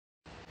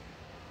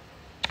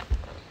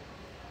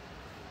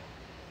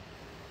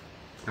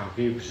Ok,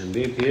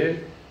 përshëndetje.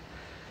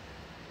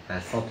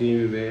 Sot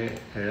jemi me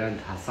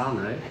Erald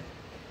Hasanaj.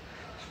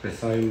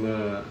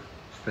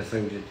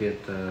 Shpresojmë që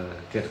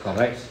t'jetë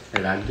korrekt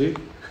Eraldi.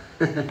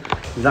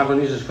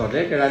 Zakonisht është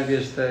korrekt, Eraldi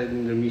është një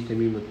ndër miqtë e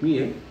mi më të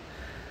mirë.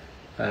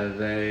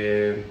 Dhe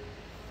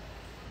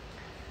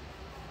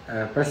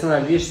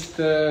personalisht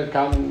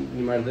kam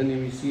një marrëdhënie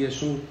miqësie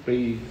shumë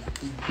prej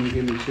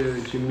kemi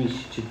që miq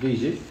që të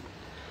ligjit.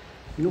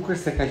 Nuk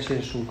është se ka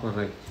qenë shumë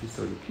korrekt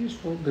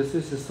historikisht, po besoj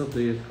se sot do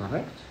jetë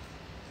korrekt.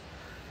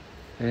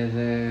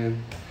 Edhe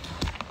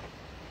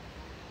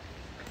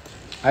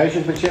ajo që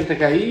më pëlqen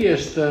tek ai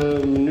është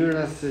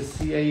mënyra se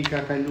si ai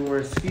ka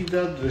kaluar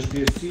sfidat,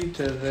 vështirësitë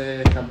edhe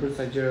ka bërë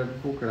sa gjëra të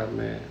bukura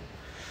me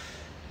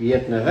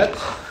jetën e vet.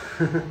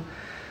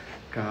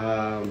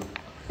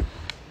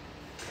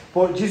 Po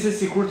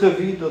gjithsesi kur të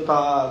vi do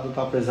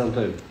ta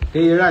prezantojmë.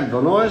 Erald,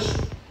 vonohesh?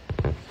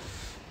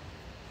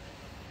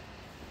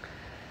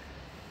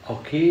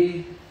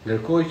 Okej,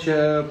 ndërkohë që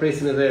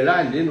presim edhe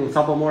Eraldin, unë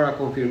sapo mora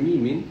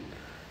konfirmimin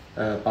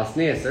pas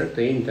nesër të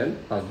njëjtën,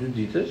 pas 2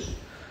 ditësh,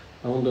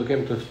 unë do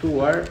kem të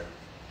ftuar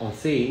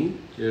Osein,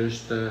 që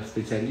është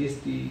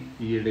specialisti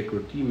i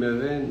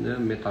rekrutimeve në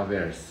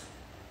metavers,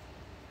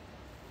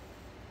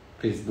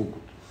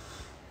 Facebookut.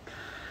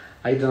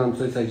 Ai do na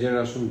mësoj sa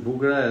gjëra shumë të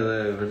bukura edhe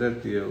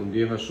vërtet u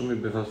ndjeva shumë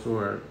i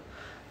befasuar.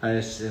 Ai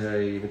është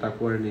i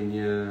takuar në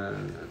një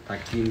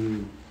takim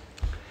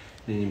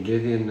në një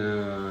mbledhje në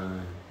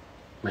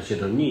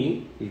Maqedoni,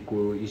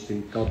 ku ishte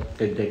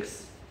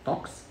TEDx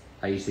Talks,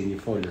 ai ishte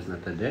një folës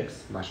në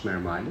TEDx, bashkë me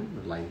Ermalin,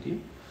 në vllain tim.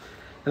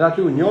 Edhe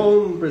aty u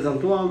njohëm,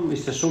 prezantuam,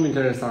 ishte shumë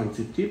interesant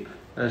si tip,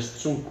 është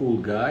shumë cool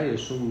guy,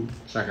 është shumë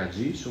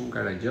shakaxhi, shumë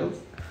karagjoz.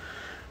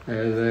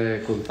 Edhe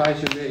kur tha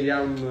që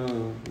jam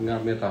nga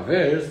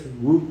metavers,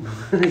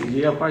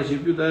 gjëja parë që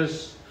pyeta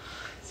është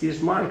si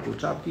është Marku,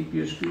 çfarë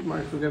tipi është ky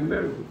Marku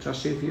Zuckerbergu, çfarë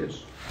shefi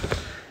është.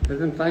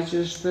 Edhe më tha që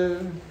është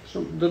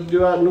shumë,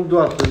 nuk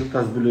dua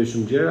ta zbuloj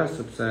shumë gjëra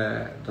sepse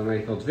do më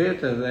i thot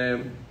vetë edhe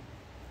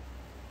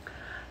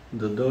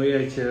do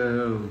doja që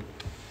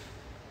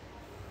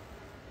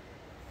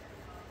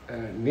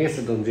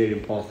nesër do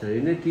nxjerrim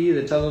posterin e tij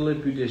dhe çfarë lloj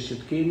pyetjesh që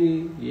të keni,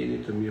 jeni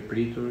të mirë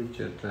pritur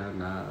që të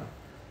na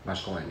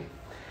bashkoheni.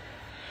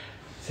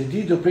 Se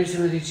di do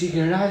presim edhe çik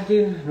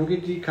Eraldin, nuk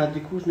e di ka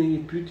dikush në një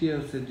pyetje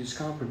ose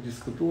diçka për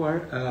diskutuar.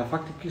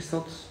 Faktikisht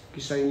sot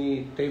kisha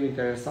një temë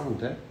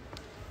interesante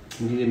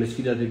në lidhje me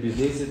sfidat e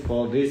biznesit,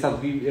 po derisa të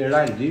vi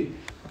Eraldi,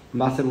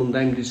 mbase mund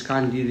ndajmë diçka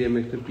në lidhje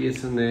me këtë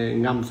pjesën e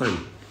nga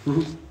mësojmë.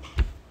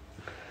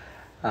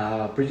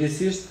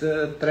 Përgjithsisht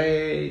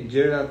 3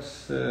 gjërat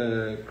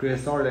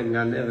kryesore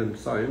nga neve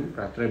mësojmë,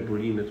 pra 3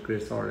 burimet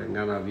kryesore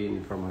nga na vjen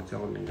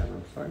informacioni nga na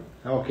mësojmë.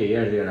 Okej,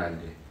 erdhi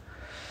Eraldi.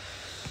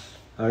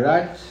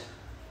 Alright,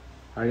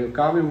 are you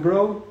coming,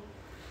 bro?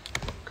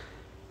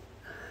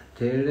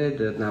 Tere,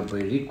 do të na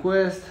bëj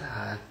request.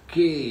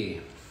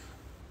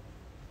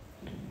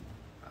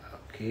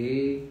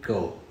 Okay, go.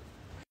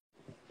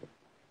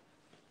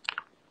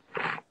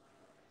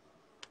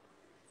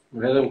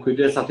 Vetëm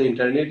kujdes atë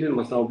internetin,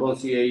 mos na u bë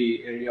si ai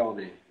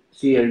Erioni,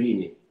 si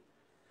Ervini.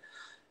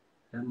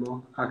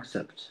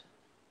 Accept.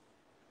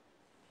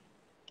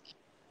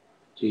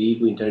 Që i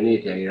ku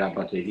interneti ai ra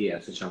bateria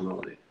se çfarë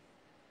modi.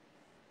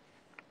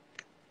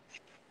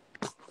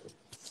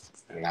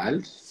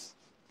 Erald.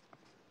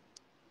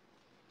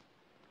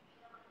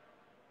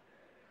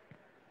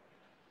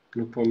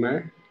 Nuk po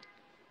merr.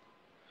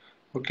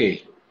 Okej,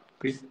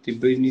 prit t'i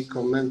bëj një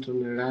koment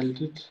në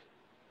Eraldit.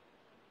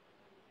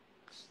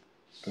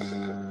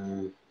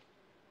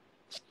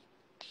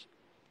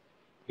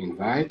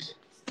 Invite.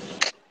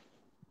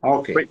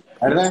 Okej,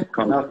 erdhe?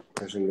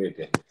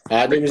 Përshëndetje.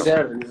 Ade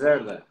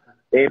mizerde.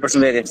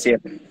 Përshëndetje, si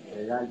jep.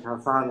 Erald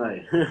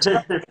Hasanaj.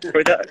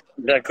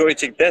 Da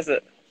kujt që këtese,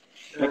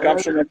 në kam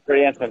shumë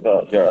eksperiencë me këto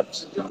gjërat,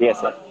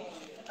 pjesa.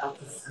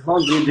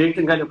 Fondi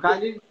direkt nga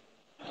lokali?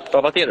 Po,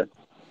 patjetër.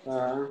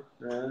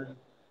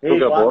 Po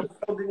atë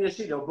fondin e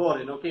shil, o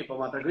borin, okej, po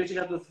ma tregoj që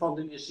ka të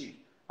fondin e shil.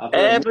 Po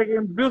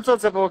kemi mbyll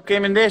sot se po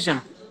kemi ndeshjen.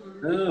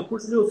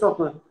 Kush mbyll sot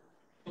më?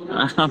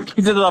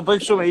 Pizë do ta bëj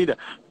shumë e ide.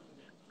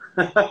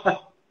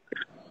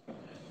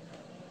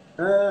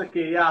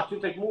 Okej, ja, aty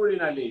tek muri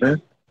na lej.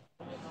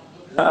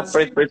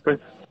 Prit.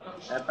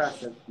 E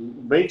pasë,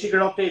 bëj çik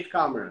rotate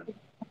kamerën.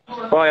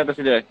 Po, ja të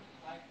filloj.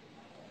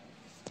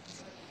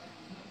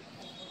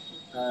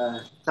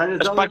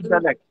 Është pak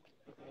dialekt.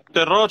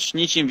 Të rroç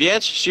 100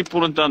 vjeç, shqip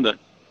punën tënde.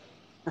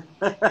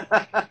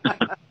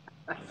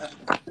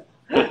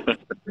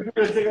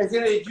 Se ka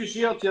qenë i gjyshi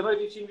jot që rroj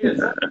 100 vjeç.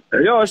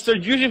 Jo, është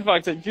gjyshi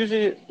fakt, se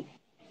gjyshi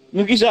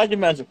nuk ishte aq i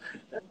mëshëm.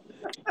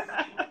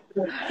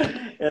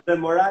 Edhe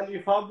morali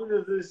i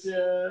fabulës është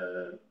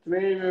të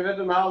merremi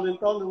vetëm hallin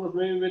tonë dhe mos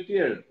merremi me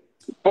tjerë.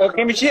 Po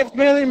kemi qef të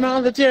merremi me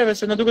hallin e tjerëve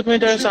se na duket më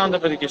interesante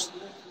praktikisht.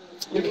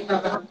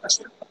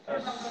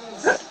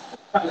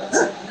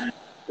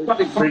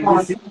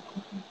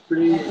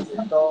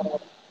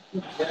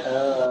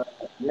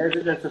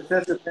 Njerëzit e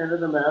suksesit janë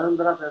vetëm me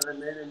ëndrat edhe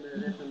merren me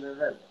veten e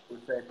vet.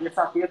 Kurse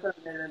pjesa tjetër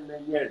merren me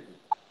njerëzit.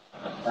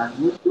 Pra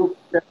një grup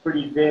për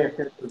ide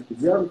të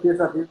televizion,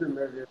 pjesa tjetër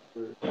me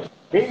vetë.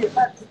 Hej,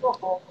 tash po.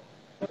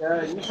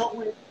 Një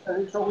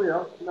shoku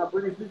na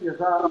bëri pyetje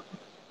sa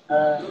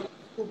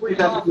ku po i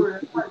patur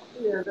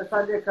dhe sa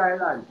leka e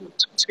lan.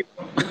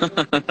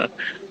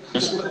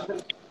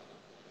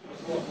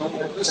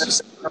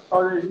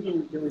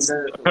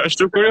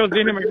 Është kurioz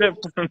dini me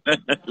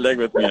këtë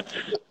legët mia.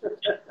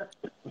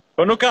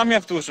 Po nuk kam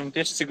mjaftueshëm, ti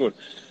je sigurt.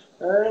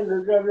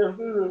 Nuk kam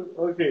mjaftueshëm.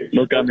 Okej.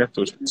 Nuk kam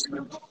mjaftueshëm.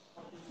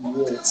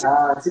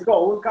 Shiko,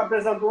 unë kam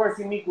prezantuar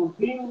si mikun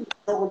tim,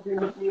 shokun tim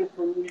më të mirë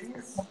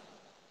fëmijës.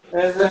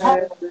 Edhe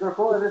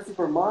ndërkohë edhe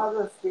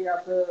sipermarres, ke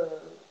atë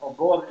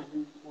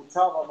oborrin u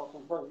çava, më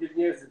kupton, gjithë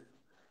njerëzit.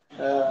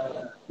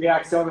 Ke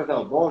aksionet e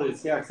oborrit,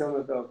 ke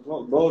aksionet e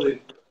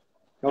oborrit.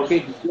 Okej,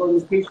 dëgjoj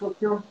një keq po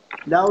kjo,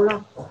 Laura.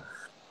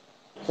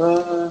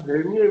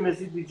 Ermir me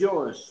si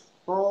dëgjohesh.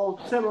 Po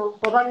pse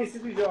po tani si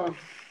dëgjohesh?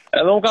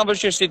 Edhe unë kam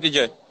vështirë si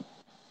dëgjoj.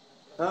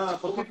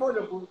 Po ti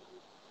folë ku.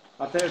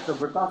 Atëherë të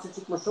vërtasi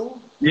çik më shumë?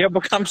 Jo, po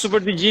kam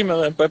super dëgjim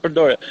edhe po e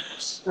përdore.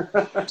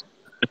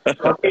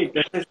 Okej,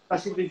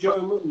 tash i dëgjoj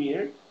më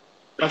mirë.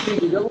 Tash i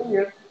dëgjoj më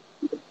mirë.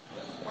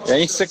 Ja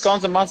një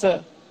sekondë mase.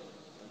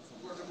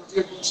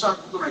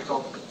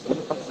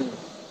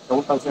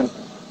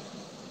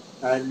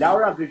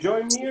 Laura,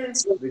 dëgjoj mirë,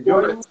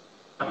 dëgjoj.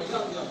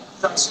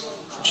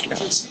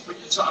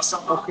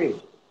 Okej.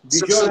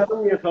 Dëgjoj më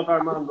mirë thot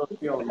Armando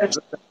Fion.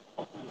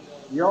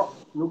 Jo,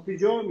 nuk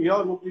dëgjojmë.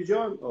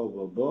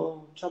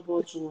 Çfarë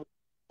po çu?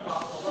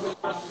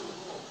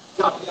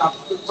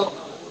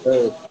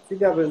 Si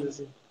ka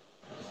vendesi?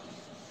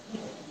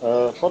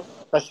 Po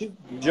tash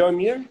dëgjoj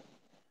mirë?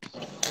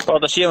 Po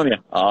tash jemi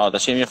mirë.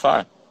 Tash jemi mirë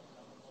fare.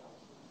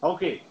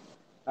 Okej.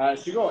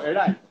 Shiko,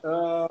 Erald,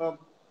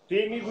 ti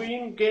miku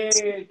im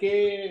ke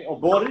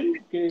oborrin,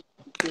 ke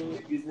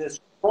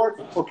Biznesit Sot,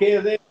 po ke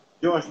edhe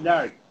gjosh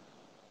larg.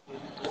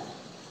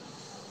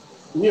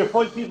 Mirë,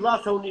 fol ti vlla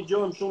se unë i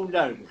gjohem shumë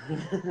larg.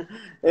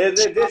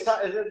 Edhe desha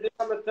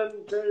me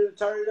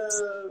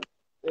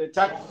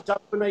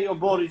çfarë bën ai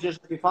oborri që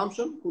është i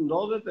famshëm, ku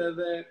ndodhet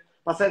edhe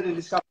pastaj edhe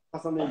diçka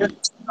pasanë.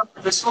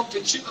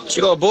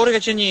 Shiko, oborri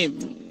ka qenë një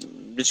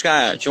diçka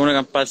që unë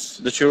kam pas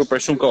dëshiruar për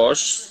shumë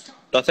kohësh.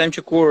 Ta them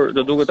që kur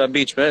do duket ta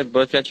biçme,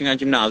 bëhet fjalë që nga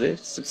gjimnazi,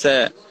 sepse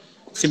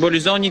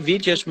simbolizon një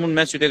vilë që është mund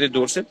mes qytetit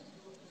Durrësit.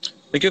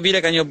 Dhe kjo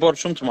vile ka një obor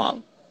shumë të madh,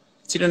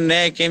 cilën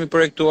ne kemi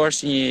projektuar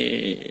si një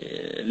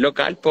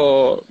lokal, po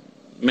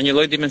me një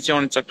lloj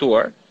dimensioni të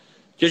caktuar,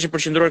 që është i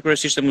përqendruar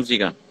kryesisht te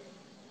muzika.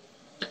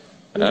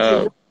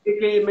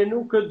 Ke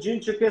menu këtë gjë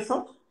që ke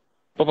sot?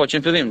 Po, që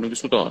në fillim nuk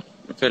diskutohet.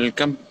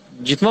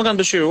 Gjithmonë kam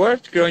dëshiruar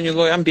të krijoj një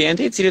lloj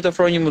ambienti i cili të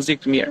ofrojë një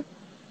muzikë të mirë.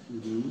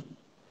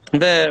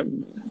 Dhe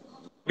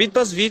vit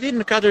pas viti,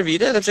 në 4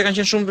 vite, edhe pse kanë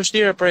qenë shumë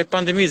vështira për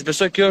pandemisë,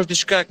 besoj kjo është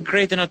diçka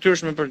krejt e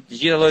natyrshme për të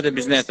gjitha llojet e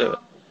bizneseve,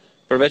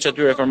 përveç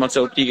atyre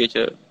farmaceutike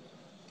që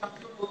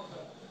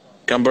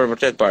kanë bërë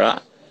vërtet para.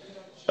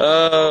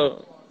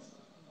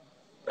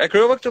 E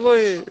krijova këtë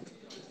lloj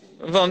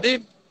vendi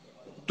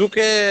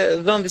duke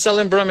dhënë disa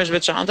lloj mbrëmjesh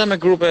veçanta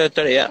me grupe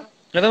të reja.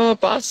 Edhe më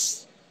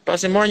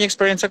pasi mora një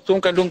eksperiencë këtu,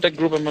 unë kalum tek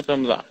grupe më të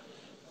mëdha.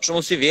 Për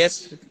shembull si vjet,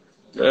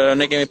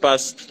 ne kemi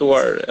pas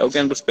ftuar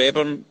Eugen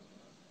Bushpepën,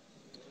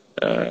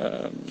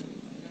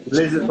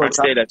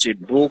 Marcela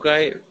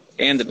Rrugaj,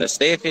 Ende me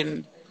Stefin,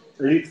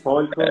 Rit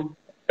Folkun,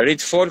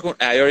 Rit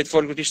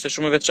Folkun ishte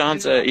shumë e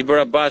veçantë, i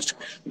bëra bashk,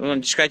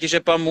 domethënë diçka që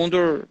ishte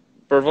pamundur,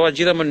 provova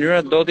gjitha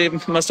mënyrat, doti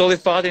më solli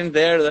fatin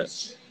der dhe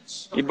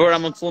i bëra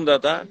më të fundit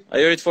ata.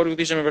 Ajo Rit Folkun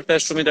ishte me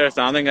vërtet shumë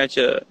interesante, nga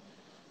që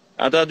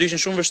ata dy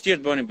ishin shumë vështirë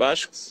të bënin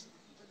bashk.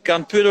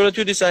 Kam pyetur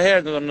aty disa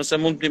herë, domethënë nëse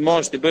mund të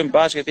ndihmosh të bëjmë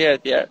bashkë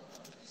etj.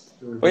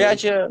 Po ja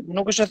që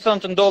nuk është e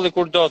thënë të ndolli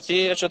kur do,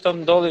 ti është e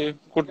thënë ndolli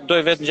kur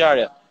doj vetë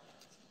ngjarja.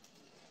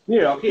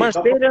 Mirë, okay.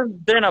 Marshpelën,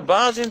 drena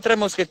bazin, 3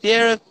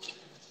 mosketierët,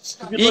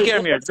 ikë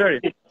Ermir, zëri.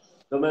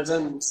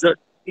 Domethënë,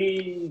 ti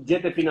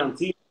gjete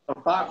financim,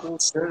 paku,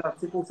 gjëra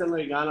si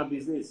funksionoi nga ana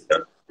biznesi.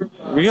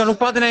 Jo, nuk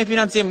pati ndonjë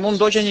financim, unë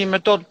ndoqja një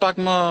metodë pak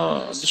më,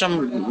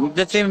 le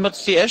të themi më të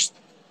thjeshtë.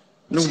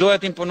 Nuk doja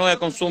të imponoja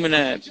konsumin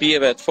e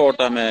pijeve të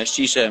forta me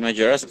shishe, me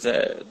gjëra, sepse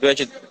doja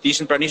që të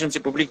ishin pranishëm si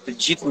publik të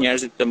gjithë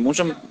njerëzit të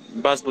mundshëm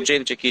mbas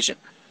buxhetit që kishin.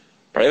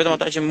 Pra vetëm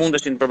ata që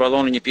mundeshin të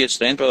përballonin një pije të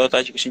shtrenjtë, por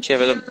ata që kishin qejf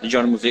vetëm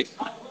dëgjonin muzikë.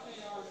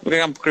 Nuk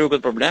e kam kriju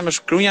këtë problem,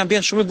 është kriju një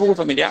ambient shumë i bukur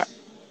familjar.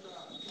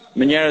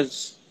 Me njerëz,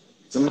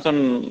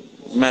 domethënë,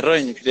 me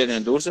rrënjë në qytetin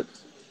e Durrësit.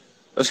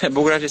 Është e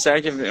bukur është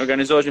sa që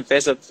organizoheshin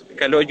festat,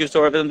 kaloj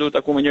gjysore vetëm duhet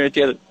taku me njëri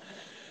tjetrin.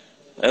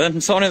 Edhe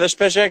më thonin dhe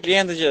shpesh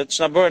klientët që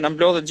ç'na bëre, na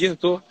mblodhet gjithë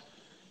këtu.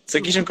 Se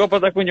kishin kopa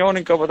ta ku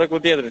njonin, kopa ta ku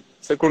tjetrin.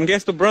 Se kur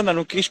ngjes tu brenda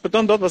nuk kish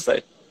shpëton dot pastaj.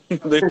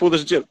 Do i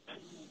futesh gjithë.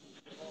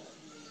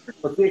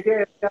 Po ti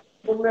ke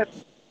punë.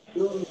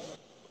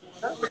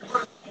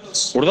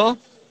 Urdhë?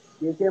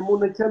 Ti ke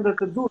mund në qendër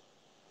të Durrësit.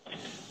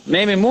 Ne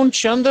jemi mund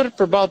qendër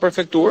përballë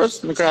prefekturës,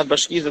 në krah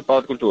bashkisë dhe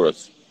pallat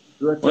kulturës.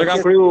 Unë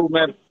kam kriju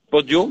me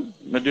podium,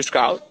 me 2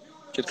 shkallë,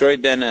 që të krijoj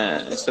den e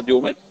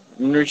stadiumit,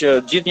 në mënyrë që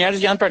gjithë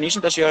njerëzit janë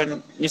pranishëm ta shijojnë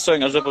njësoj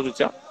nga çdo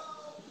pozicion.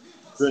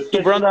 Tu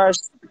brenda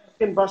është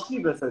në bashki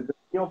besoj, të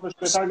njofësh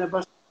kryetarin e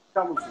bashkisë.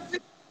 ka mundësi.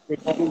 E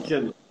ka një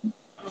qendër.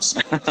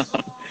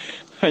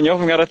 E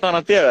njohëm nga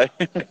rrethana tjera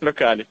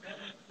lokali.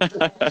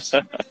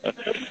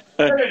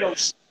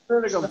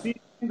 Si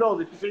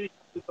ndodhi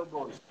pikërisht të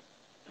bori?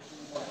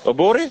 O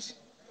bori?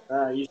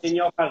 Ishte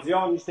një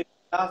okazion, ishte një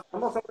rast,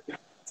 mos e di.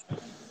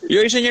 Jo,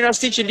 ishte një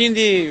rasti që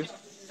lindi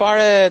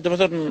fare,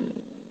 domethënë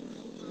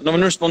në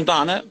mënyrë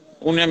spontane.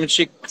 Unë jam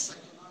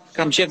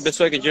kam qenë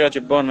besoj që gjërat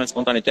që bëhen me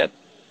spontanitet.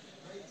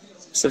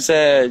 Sepse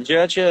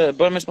gjërat që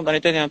bëhen me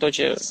spontanitet janë ato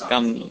që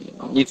kanë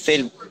një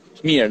thelb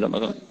të mirë,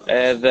 domethënë.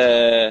 Edhe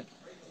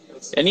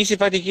e nisi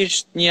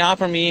faktikisht një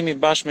afërmi imi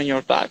bashkë me një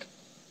ortak.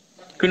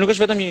 Ky nuk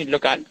është vetëm një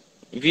lokal.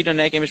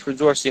 Vilën e kemi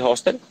shfrytzuar si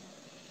hostel.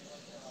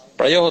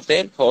 Pra jo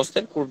hotel,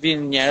 hostel, kur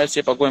vinë njerëz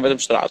që paguajnë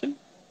vetëm shtratin.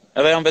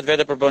 Edhe janë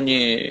vetë përbën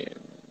një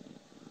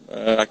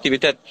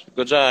aktivitet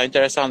goxha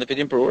interesante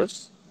fitim prurës,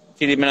 i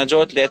cili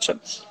menaxhohet lehtëshëm.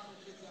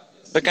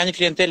 Dhe ka një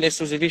klientelë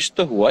ekskluzivisht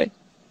të huaj.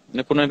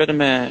 Ne punojmë vetëm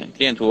me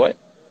klientë huaj.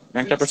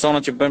 Janë këta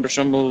personat që bëjnë për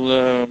shembull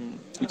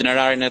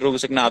itinerarin e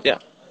rrugës së Knatja.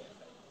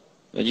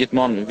 Dhe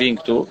gjithmonë vinë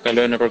këtu,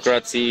 kalojnë nëpër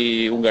Kroaci,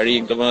 Hungari,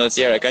 këto vende të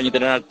tjera, ka një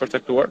itinerar të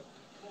përcaktuar.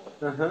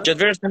 Gjatë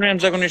verës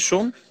punojmë zakonisht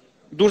shumë.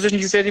 Durrës është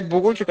një qytet i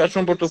bukur që ka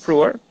shumë për të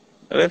ofruar,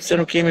 edhe pse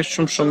nuk jemi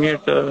shumë mirë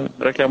të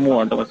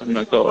reklamuar, domethënë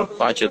në këto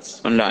faqet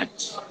online.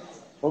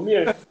 Po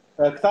mirë,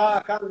 këta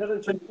kanë vetëm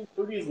qëllim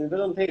turizmi,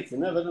 vetëm të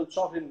ecin, vetëm të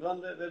shohin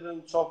vende, vetëm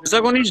të shohin.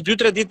 Zakonisht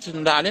 2-3 ditë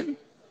ndalen.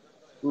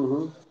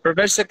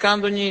 Përveç se ka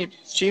ndonjë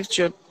çift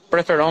që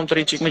preferon të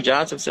rri çik më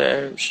gjatë, sepse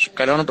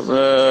kalon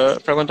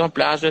frekuenton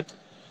plazhet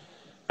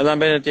edhe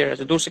ambientet e tjera.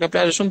 Se Durrësi ka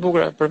plazhe shumë të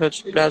bukura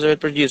përveç plazheve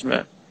të përgjithshme.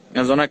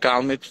 Nga zona e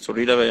Kallmit,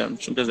 Surrilave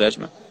janë shumë të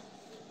lezetshme.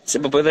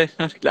 Se po bëj dhe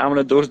reklamën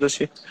e Durrës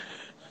tash.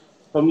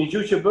 Po një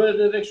gjë që bëhet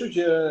edhe kështu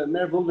që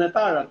merr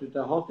vullnetar aty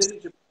te hosteli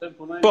që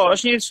punojnë. Po,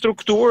 është një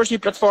strukturë, është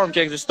një platformë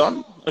që ekziston,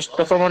 është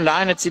platformë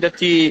online e cila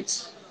ti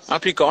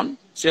aplikon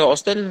si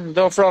hostel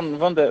dhe ofron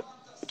vende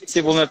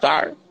si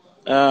vullnetar.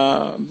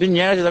 Vin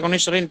njerëz që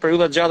zakonisht rrin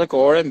periudha të gjata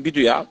kohore, mbi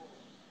 2 javë.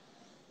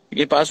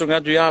 I ke pasur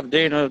nga 2 javë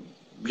deri në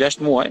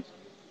 6 muaj.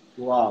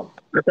 Wow.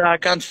 Ata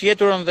kanë të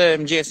fjeturën dhe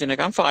mëngjesin e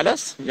kanë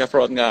falas, i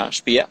afrohet nga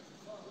shtëpia.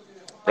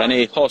 Pra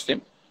ne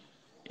hostim,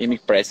 i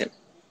mikpresin,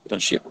 të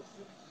në Shqipë.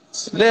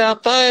 Dhe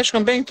ata e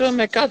shkëmbejnë këtë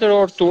me 4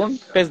 orë turn,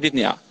 5 ditë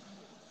në javë.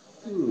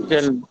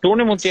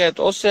 Turni mund të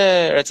jetë ose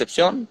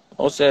recepcion,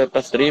 ose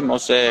pastrim,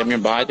 ose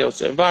mirëmbajtje,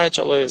 ose varet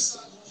çfarë lloj.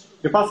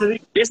 Ke pas edhe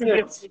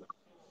kuzhinier?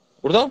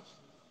 Urdo?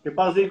 Ke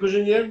pas edhe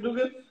kuzhinier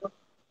duket?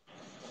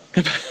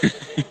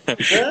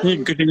 Një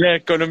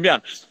kuzhinier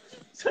kolumbian.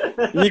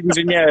 Një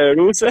kuzhinier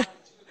ruse.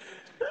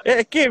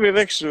 Kemi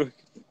edhe kështu.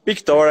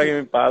 Piktora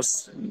kemi pas.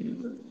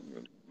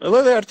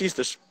 Edhe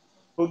artistësh.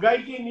 Po nga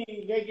i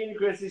keni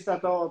kryesisht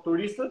ato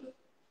turistët?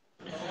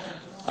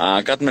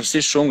 Ka të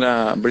mërësisht shumë nga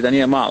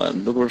Britania e Madhe,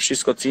 duke përfshi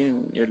Skocinë,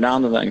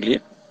 Irlandën dhe Angli.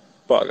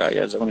 Po, ka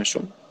jetë zakonisht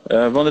shumë.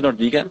 Vendet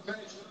nordike,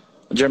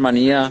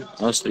 Gjermania,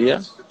 Austria.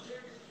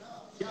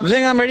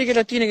 Dhe nga Amerikë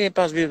Latine kemi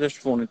pas vitet e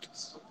shfunit.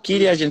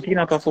 Kili,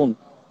 Argentina pa fund.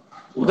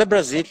 Dhe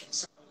Brazil.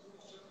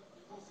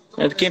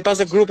 Kemi pas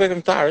dhe grupe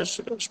këngëtarësh,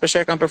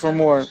 shpesher kanë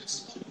performuar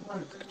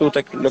këtu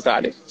tek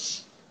lokali.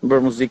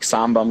 Bërë muzikë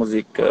samba,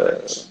 muzikë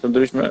të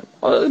ndryshme,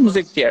 edhe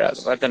muzikë tjera,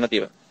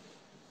 alternative.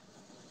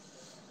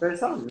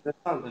 Interesante,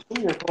 shumë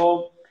mirë, po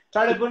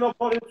çfarë bën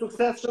oporin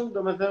suksesshëm,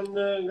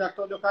 domethënë nga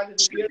këto lokale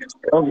të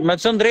tjera? Me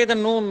të thënë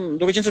drejtën, unë,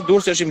 duke qenë se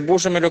Durrësi është i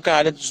mbushur me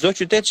lokale, çdo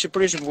qytet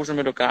shqipërisht është i mbushur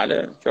me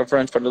lokale, që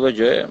ofrojnë çfarëdo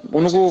gjëje.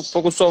 Unë nuk u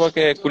fokusova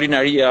ke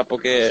kulinaria apo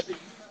ke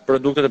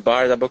produktet e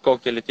barit apo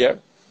koktejl e tjerë.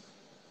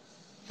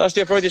 Thashë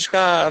të ofroj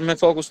diçka me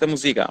fokus te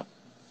muzika.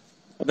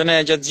 Dhe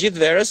ne gjatë gjithë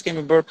verës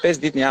kemi bërë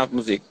 5 ditë në javë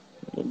muzikë.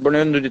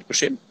 Bërë në 2 ditë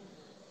pushim.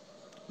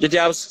 Gjatë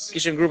javës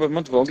kishim grupe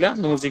më të vogla,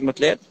 në muzikë më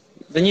të lehtë,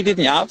 dhe një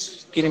ditë në javë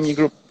kemi një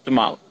grup të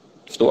madh,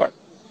 të ftuar,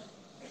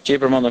 që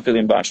i përmendëm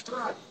fillim bashkë.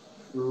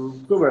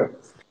 Super.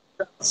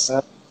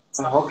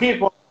 Okej,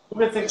 po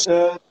duhet të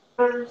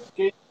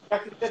ke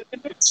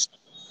aktivitet.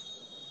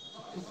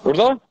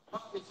 Urdo?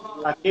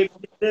 A ke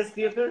biznes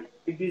tjetër?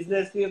 Ke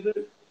biznes tjetër?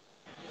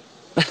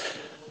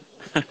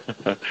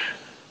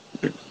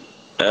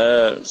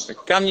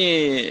 Kam një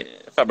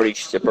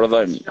fabrikë që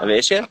prodhojmë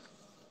veshje,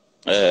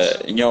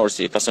 njohur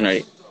si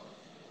fasoneri.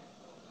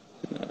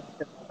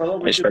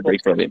 Është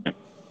fabrikë prodhimi.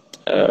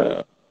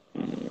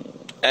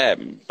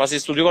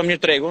 Pasi studiova mirë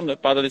tregun dhe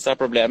pata disa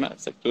probleme,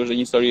 se këtu është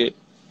një histori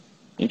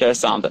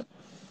interesante.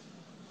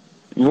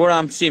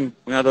 Vura mësim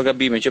nga ato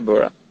gabime që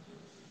bëra.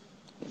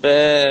 Dhe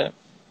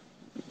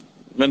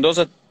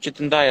vendosa që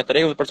të ndaja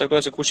tregun dhe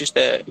përcaktoja se kush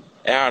ishte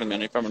e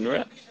ardhmja në një farë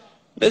mënyrë.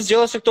 Dhe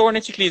zgjodha sektorin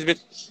e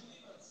ciklizmit.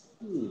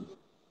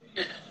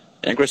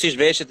 Janë kryesisht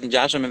veshjet të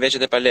ngjashme me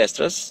veshjet e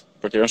palestrës,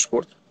 për të rënë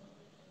shkurt.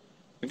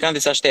 Kanë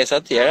disa shtesa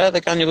të tjera dhe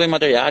kanë një lloj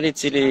materiali i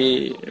cili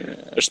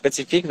është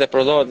specifik dhe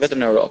prodhohet vetëm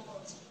në Europë.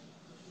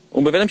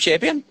 Unë bëj vetëm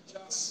qepjen.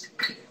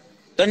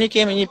 Tani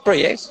kemi një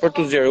projekt për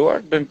t'u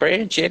zgjeruar, bëjmë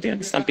prerjen, qepjen,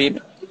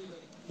 stampimin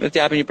dhe të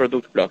japim një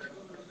produkt plot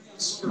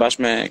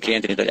bashkë me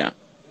klientin italian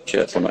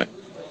që punoj.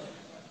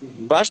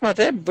 Bashkë me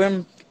atë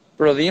bëjmë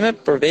prodhime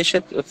për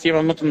veshjet të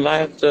firmave më të mëdha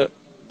të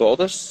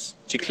botës,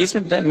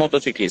 ciklismit dhe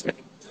motociklismit.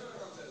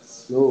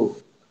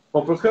 Po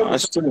për kë?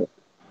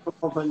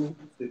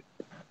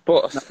 Po,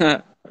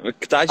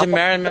 këta që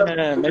merren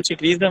me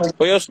ciklizëm,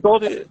 po jo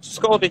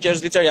Scoti që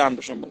është zviceran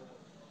për shembull.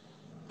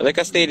 Dhe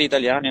Castelli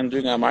italian janë dy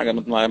nga marka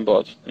më të mëdha në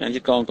botë. Janë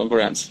gjithkohë në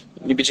konkurrencë.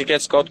 Një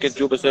biçikletë Scott këtë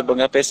gjuhë besoj bën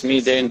nga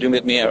 5.000 deri në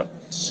 12.000 euro.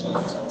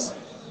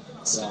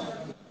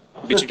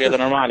 Biçikleta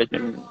normale që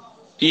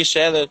ti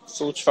edhe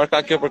thu çfarë ka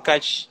kjo për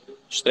kaq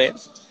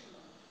shtrenjtë.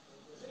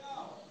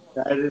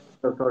 Ja edhe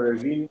doktor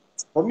Ervin.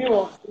 Po mirë,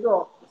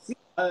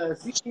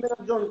 si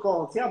menaxhon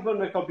kohën, si ja bën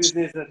me këto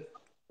bizneset?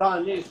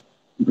 Tani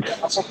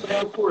apo për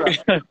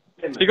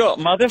Shiko,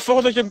 ma atë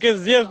foto që më ke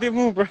zgjedh ti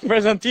mu për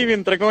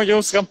prezantimin tregon që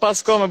unë s'kam pas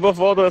kohë me bë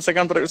foto dhe se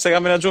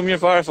kam menaxhuar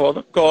mirë fare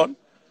foton, kohën.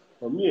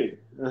 Po mirë.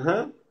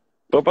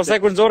 Po pastaj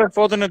kur nxorre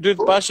foton e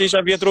dytë pash që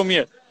isha vjetru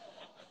mirë.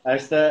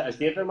 Është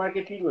tjetër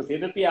marketingu,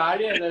 tjetër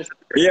PR-je edhe është.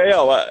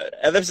 Jo,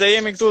 edhe pse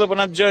jemi këtu dhe po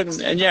na dëgjojnë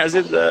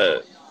njerëzit,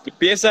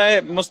 pjesa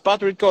e mos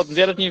paturit kot,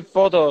 nxjerrët një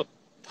foto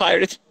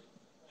hajrit.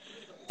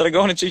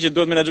 Tregoni që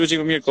duhet menaxhuar çik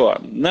më mirë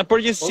kohën. Në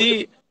përgjithësi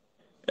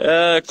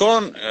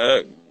kohën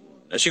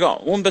shiko,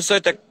 unë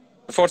besoj tek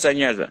forca e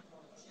njerëzve.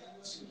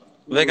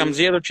 Dhe kam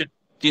zgjedhur që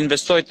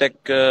t'investoj tek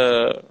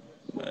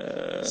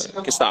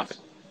stafi.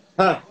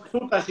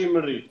 Këtu tash i më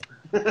rri.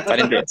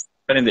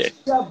 Faleminderit.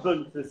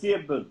 Si e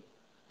bën?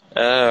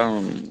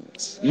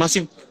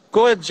 Masim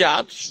kohë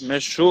gjatë, me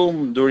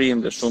shumë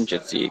durim dhe shumë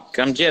qetësi,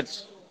 kam gjetë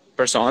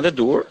personat e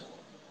dur,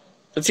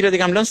 të cilët i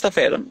kam lënë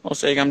stafetën,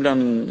 ose i kam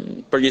lënë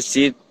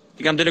përgjegjësitë,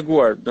 i kam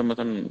deleguar,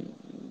 domethënë,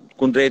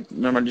 kundrejt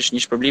normalisht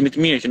një shpërblimi të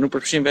mirë që nuk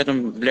përfshin vetëm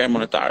vlerë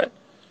monetare.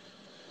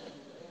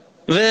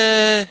 Dhe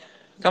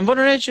kam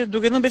vënë re që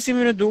duke dhënë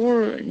besimin e dur,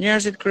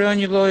 njerëzit krijojnë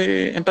një lloj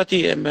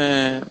empatie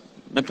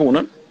me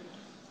punën.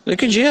 Dhe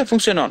kjo gjë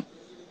funksionon.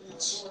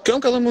 Kjo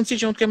më ka dhënë mundësi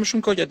që unë të kem më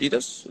shumë kohë gjatë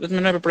ditës dhe të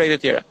mendoj për projekte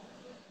të tjera.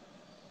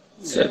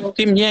 Se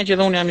ti më njeh që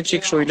dhe unë jam i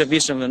çik kështu i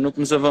lëvizshëm dhe nuk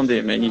më zë vendi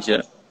me një gjë.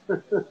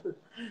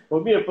 Po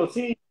mirë, po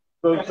si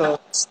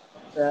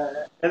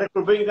edhe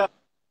kur bëj nga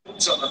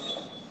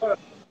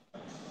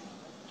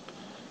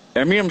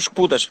Ermir më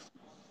shkputash.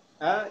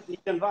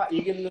 Ikën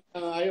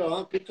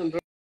ajo, pitën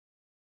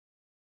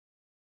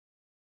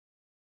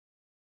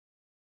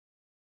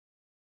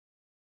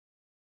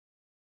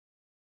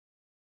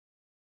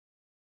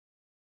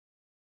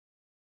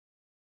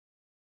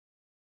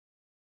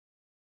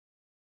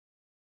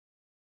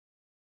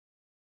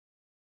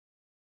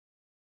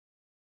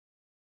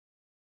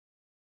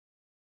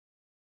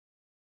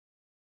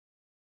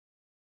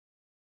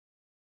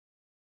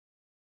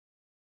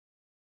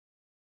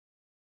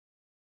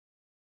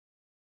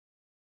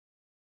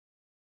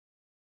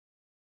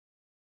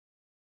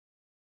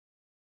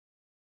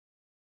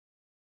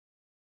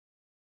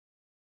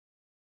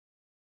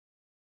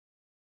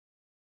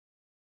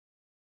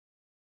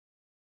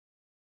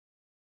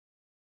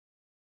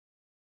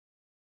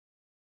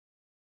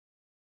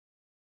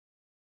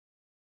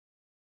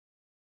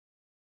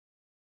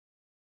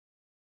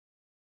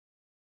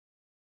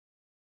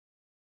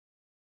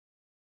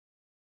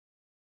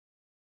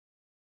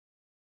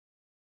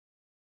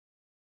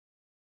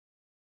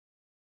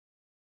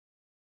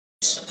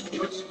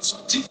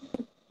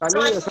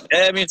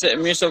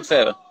Mirë se u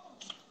ktheve.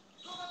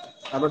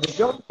 A më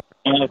dëgjon?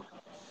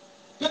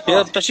 Jo,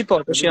 tash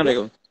janë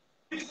rregull.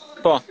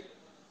 Po.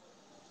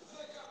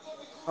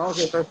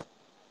 Okej, perfekt.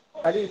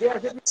 Ali, ideja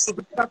është të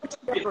bëj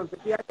kapitën, të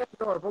bëj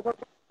aktor, po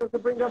të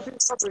bëj nga filmi.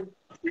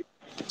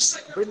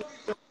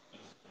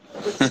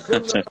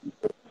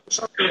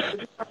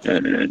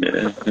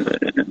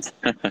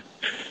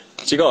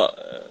 Shiko,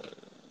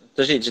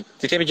 tash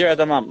ti themi gjëra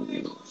tamam.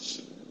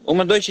 Unë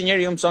mendoj që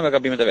njeriu mëson nga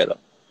gabimet e veta.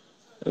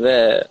 Dhe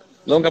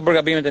unë kam bërë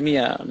gabimet e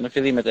mia në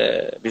fillimet e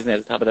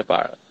biznesit, hapet e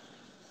para.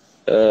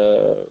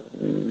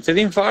 Në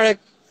fillim fare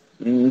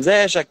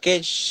nxehesha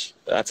keq,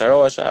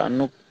 acarohesha,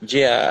 nuk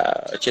gjeja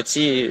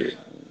qetësi,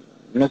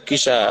 nuk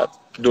kisha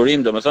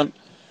durim, domethënë.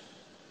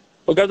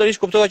 Po gradualisht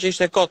kuptova që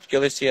ishte kot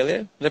kjo dhe sjellje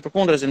dhe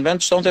përkundërzi në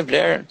vend shtonte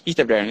vlerë,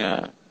 ishte vlerë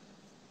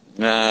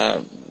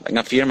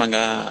nga firma,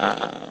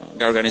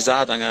 nga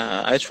organizata, nga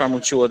ajo çfarë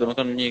mund quhet,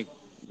 domethënë një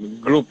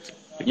grup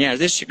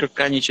njerëzish që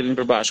ka një qëllim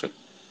përbashkët.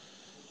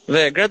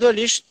 Dhe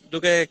gradualisht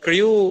duke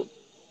kriju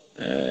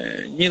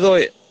një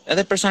lloj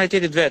edhe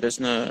personalitetit vetes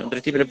në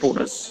drejtimin e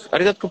punës,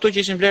 arrita të kuptoj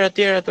që ishin vlerat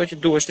tjera ato që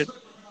duheshin.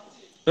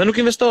 Dhe nuk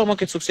investova më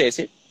këtë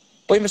suksesi,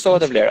 po investova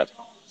te vlerat.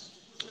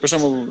 Për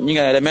shembull, një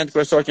nga elementet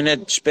kryesorë që ne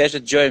shpesh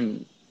dëgjojmë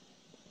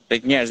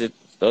tek njerëzit,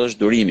 është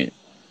durimi.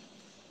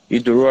 I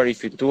duruar, i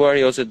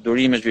fituari ose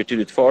durimi është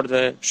virtyti i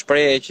fortë,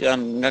 shprehje që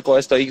janë nga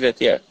koha stoikëve të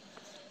tjerë.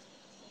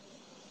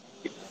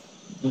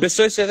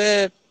 Besoj se edhe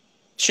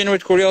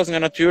qenurit kurioz nga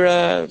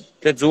natyra,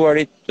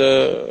 lexuarit,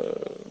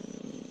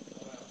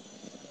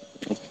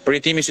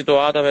 përjetimi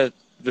situatave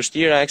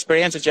vështira,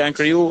 eksperiencët që janë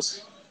kriju,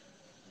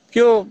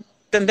 kjo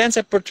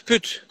tendence për të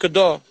pyet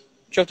këdo,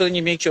 qoftë edhe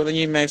një mik, qoftë edhe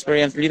një me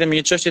eksperiencë lidhe me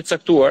një çështje të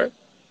caktuar,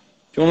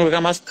 që unë nuk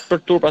kam as për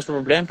turp as për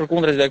problem,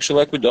 përkundër se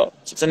këshilloj kujdo,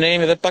 sepse ne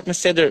jemi edhe pak me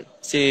sedër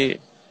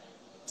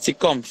si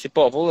kom, si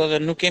popull,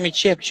 edhe nuk kemi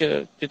qejf që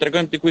t'i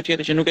tregojmë dikujt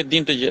tjetër që nuk e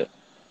dim të gjë.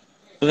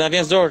 dhe na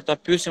vjen zor ta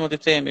pyesim o t'i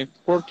themi,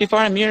 por ti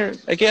fare mirë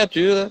e ke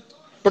aty dhe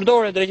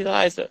përdore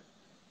drejtëtajse.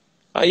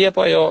 Ai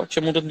apo ajo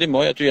që mund të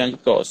ndihmoj aty janë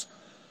gjithkohës.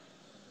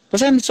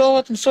 Pastaj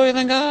mësoj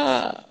edhe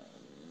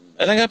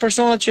nga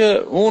personat që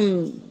unë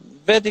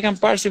vetë i kam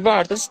parë si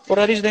vartës, por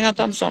realisht edhe nga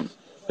ta mëson.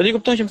 Dhe ti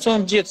kupton që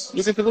mësojmë gjithë,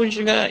 duke filluar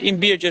që nga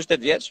Ermir që është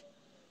 8 vjeç,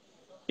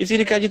 i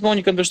cili ka gjithmonë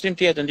një këndvështrim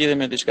tjetër lidhur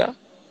me diçka.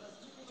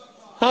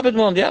 Hapet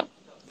mendja,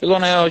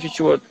 fillon ajo që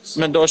quhet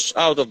mendosh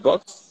out of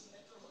box.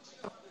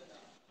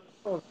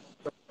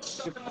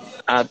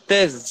 Atë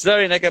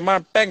zërin e ke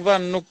marrë pek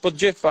vën nuk po të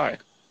gjej fare.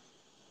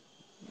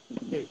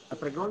 Na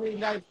tregoni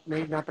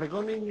na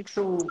tregoni një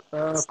kështu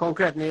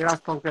konkret, në një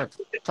rast konkret.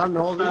 Sa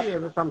ndodhi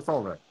edhe sa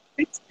mësove.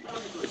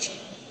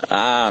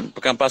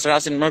 Kam pas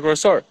rastin më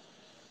kryesor.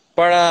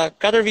 Para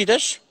 4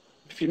 vitesh,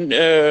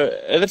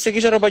 edhe pse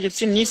kisha rroba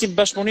gjithësin, nisi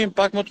bashkëpunim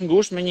pak më të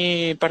ngushtë me një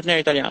partner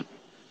italian.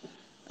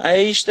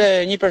 Ai ishte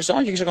një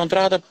person që kishte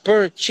kontratë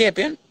për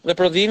qepjen dhe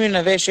prodhimin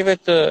e veshjeve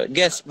të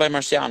Guess by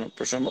Marciano,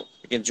 për shembull,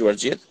 e keni dëgjuar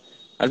gjithë.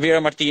 Alvira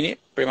Martini,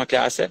 prima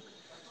klase.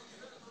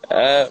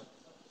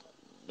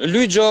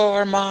 Luigio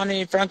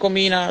Armani, Franco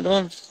Mina,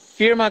 domethënë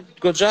firma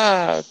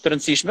goxha të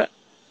rëndësishme.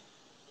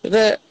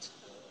 Dhe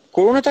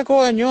kur unë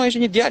takova një,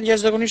 ishte një djalë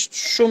jashtëzakonisht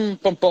shumë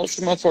pompos,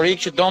 shumë euforik,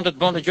 që donte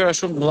të bënte gjëra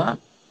shumë të mëdha.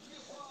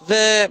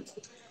 Dhe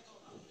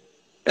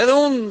edhe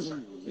unë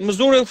më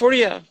zuri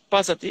euforia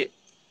pas atij.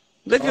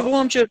 Dhe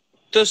filluam që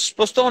të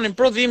spostonim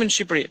prodhimin në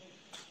Shqipëri.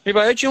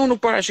 Mirë, ajo që unë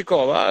nuk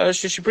parashikova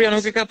është që Shqipëria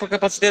nuk i ka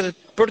kapacitetet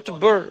për të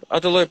bërë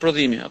atë lloj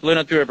prodhimi, atë lloj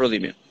natyre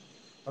prodhimi.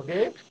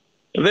 Okej.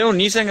 Dhe unë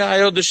nise nga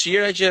ajo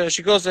dëshira që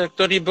shiko se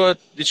këto ri bëhet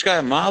diçka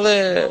e madhe,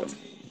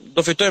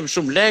 do fitojmë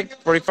shumë lek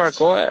për i farë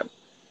kohe.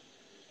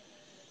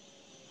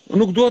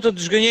 Nuk dua të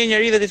zhgënjej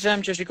njëri dhe t'i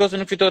them që shiko se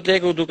nuk fitohet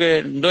leku duke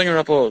ndonjur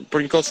apo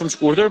për një kohë shumë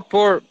shkurtër,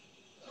 por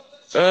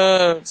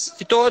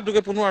fitohet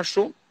duke punuar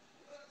shumë,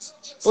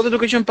 po dhe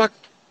duke qenë pak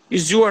i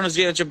zgjuar në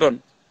zgjedhjet që bën.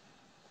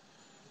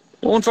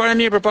 Unë fare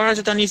mirë përpara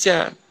se ta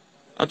nisja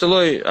atë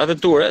lloj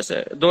aventure,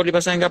 se doli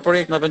pasaj nga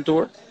projekt në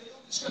aventurë,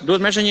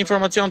 duhet merrsh një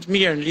informacion të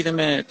mirë në lidhje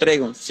me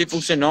tregun, si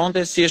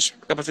funksiononte, si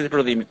është kapaciteti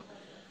prodhimit.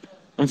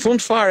 Në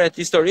fund fare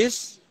të historisë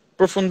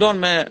përfundon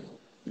me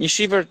një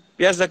shifër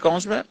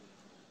jashtëzakonshme,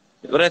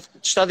 rreth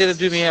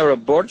 72.000 euro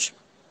borxh,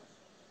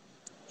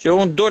 që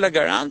unë dola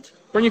garant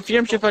për një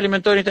firmë që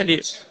falimentoi në Itali.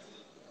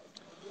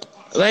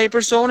 Dhe ai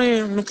personi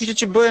nuk kishte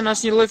që bëjë në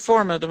asnjë lloj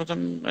forme,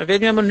 domethënë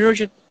vetëm mënyrë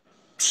që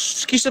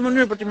s'kishte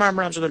mënyrë për t'i marrë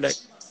mbrapa çdo lek.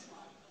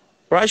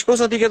 Por aq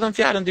kosa ti ke dhënë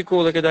fjalën diku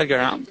dhe ke dalë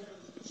garant.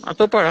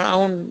 Ato para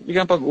unë i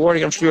kam paguar,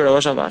 i kam shlyer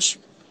avash avash.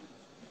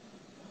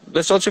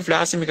 Dhe sot që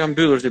flasim i kam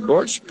mbyllur si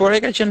borxh, por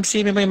e ka qenë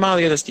mësimi më i madh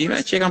i jetës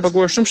time, që e kam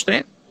paguar shumë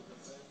shtrenjtë.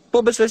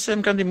 Po besoj se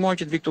më ka ndihmuar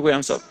që të vi këtu ku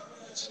jam sot.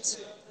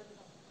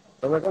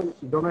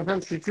 Do me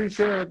thënë shqyqy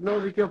që të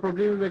ndodhi kjo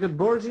problemi me këtë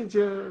borxhin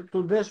që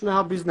tu desh me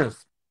hap biznes.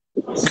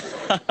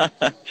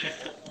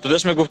 Të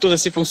desh me kuptu se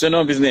si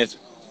funksionon biznesi.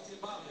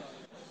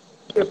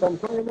 Po më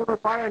thonë më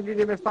përpara në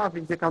lidhje me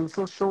stafin, që kam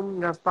mësuar shumë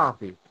nga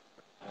stafi.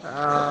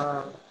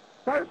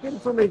 Çfarë ke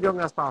mësuar më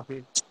nga stafi?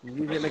 Në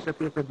lidhje me këtë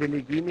pjesë të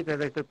delegimit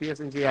edhe këtë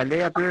pjesën që ja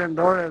lej atyre në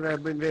dorë dhe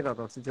bëjnë vetë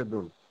ato siç e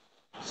duan.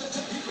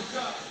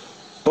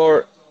 Por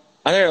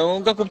atëherë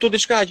unë kam kuptuar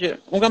diçka që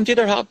unë kam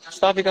tjetër hap,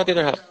 stafi ka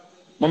tjetër hap.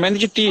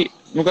 Momenti që ti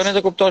nuk kanë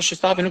të kuptosh që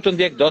stafi nuk të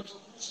ndjek dot,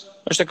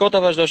 është e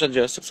kota vazhdosh atë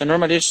gjë, sepse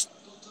normalisht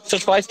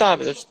s'është faj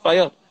stafit, është faj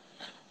jot.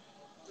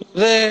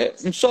 Dhe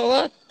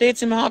mësova të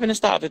eci me hapin e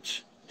stafit,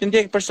 të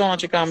ndjek persona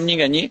që kam një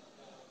nga një.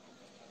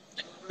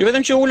 Jo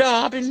vetëm që ula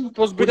hapin,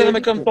 po zbrit edhe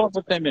me këmbë tonë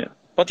për të themi.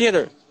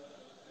 Patjetër.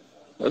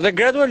 Dhe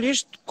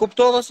gradualisht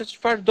kuptova se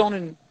çfarë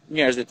donin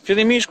njerëzit.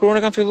 Fillimisht kur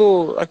unë kam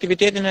filluar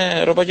aktivitetin e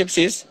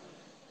rrobagjepsisë,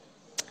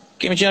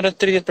 kemi qenë rreth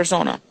 30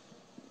 persona.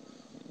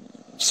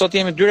 Sot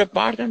jemi 2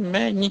 repartë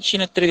me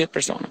 130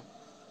 persona.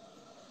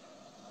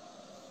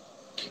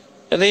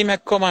 Edhe ime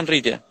koma në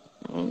rritje.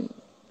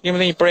 Kemi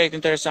dhe një projekt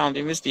interesant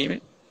investimi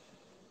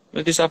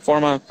dhe disa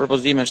forma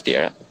propozimesh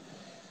tjera.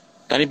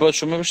 Tani bëhet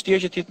shumë e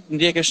vështirë që ti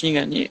ndjekësh një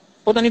nga një,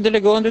 po tani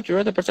delegohen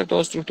detyrat dhe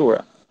përcaktohet struktura.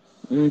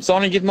 Më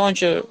thonin gjithmonë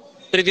që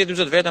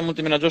 30-40 veta mund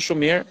të menaxhosh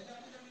shumë mirë,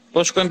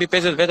 po shkojmë mbi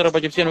 50 veta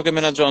rrobagjepsia nuk e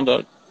menaxhon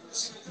dot.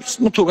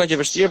 Më tuka që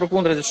vështirë,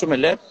 përkundër është shumë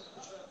e lehtë.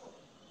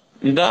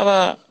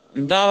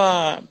 Ndava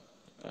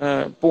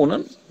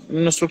punën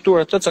në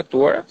struktura të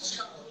caktuara.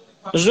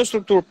 Çdo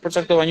strukturë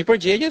përcaktova një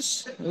përgjegjës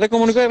dhe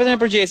komunikoj vetëm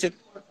me përgjegjësit.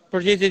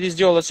 Përgjegjësit i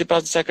zgjodhet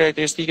sipas disa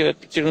karakteristikave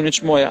të cilën unë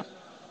çmoja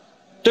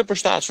të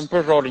përshtatshëm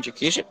për rolin që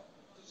kishin.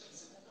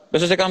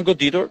 Besoj se kam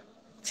goditur,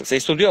 sepse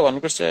i studiova,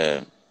 nuk është se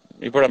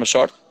i bëra më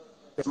short.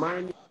 Të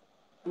marrin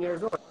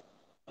njerëzor.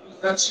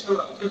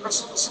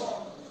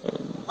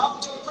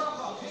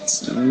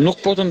 Nuk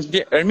po të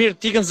ndje... Ermir,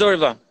 ti kën zori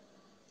vlla.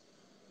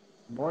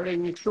 More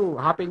një kështu,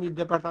 hape një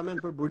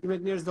departament për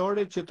burimet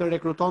njerëzore që të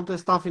rekrutonte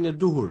stafin e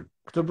duhur.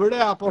 Këtë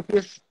bëre apo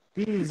thjesht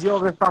ti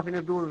zgjodhe stafin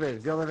e duhur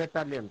vetë, zgjodhe vetë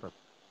talentët?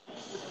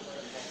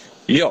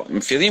 Jo,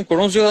 në fillim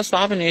kur unë zgjodha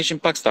stafin, ne ishim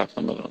pak staf,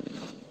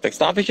 domethënë. Tek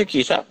stafi që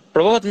kisha,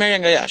 provova të merrja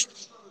nga jashtë.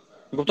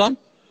 Më kupton?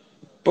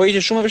 Po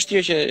ishte shumë e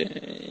vështirë që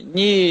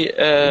një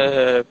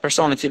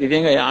person i cili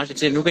vjen nga jashtë, i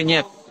cili nuk e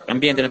njeh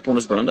ambientin e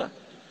punës brenda,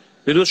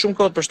 ju duhet shumë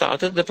kohë të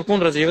përshtatet dhe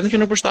përkundrazi, vetëm që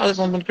nuk përshtatet,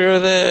 po mund të krijojë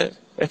edhe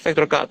efekt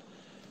rokat,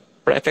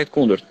 pra efekt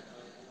kundërt.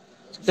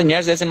 Sepse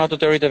njerëzit ecin me ato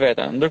teoritë e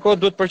veta. Ndërkohë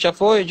duhet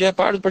përqafoj, gjë e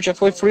parë duhet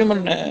përqafoj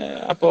frymën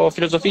apo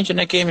filozofinë që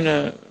ne kemi në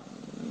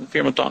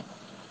firmën tonë.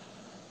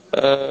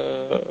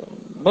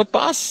 Më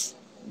pas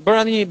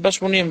bëra një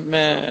bashkëpunim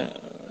me,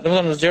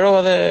 domethënë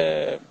zgjerova dhe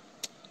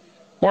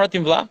mora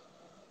tim vlla,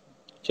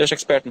 që është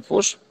ekspert në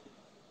fushë,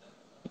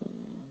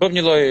 bëm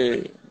një lloj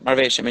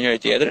marrëveshje me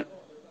njëri tjetrin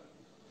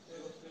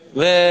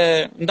dhe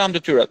ndam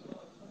detyrat.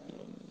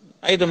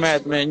 Ai do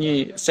merret me një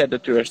set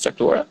detyrash të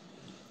caktuara,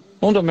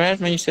 unë do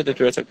merresh me një set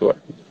detyra të caktuar.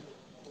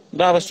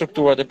 Ndava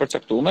strukturat e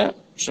përcaktuara,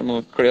 për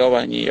shembull krijova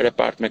një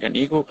repart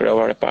mekaniku,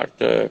 krijova repart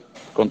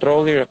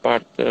kontrolli,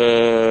 repart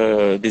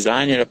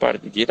dizajni, repart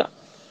i gjitha.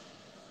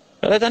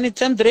 Edhe tani të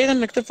them drejtën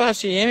në këtë fazë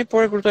që jemi,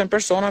 po rekrutojmë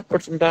persona për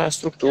të nda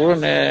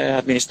strukturën e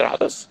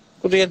administratës,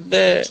 ku do jetë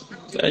dhe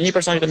një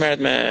person që të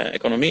merret me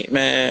ekonomi,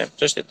 me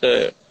çështjet e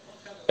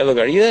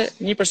llogarive,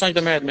 një person që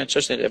të merret me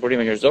çështjet e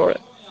burimeve njerëzore,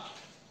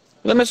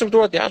 dhe me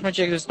strukturat jashtme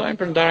që ekzistojnë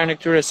për ndarjen e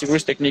këtyre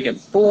sigurisë teknike,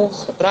 punë,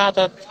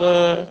 kontratat,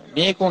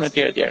 mjekun etj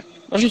etj.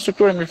 Është një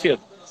strukturë mirëfill.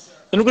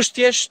 Dhe nuk është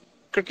thjesht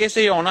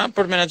kërkesë jona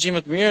për menaxhim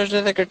të mirë, është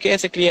edhe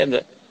kërkesë e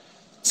klientëve.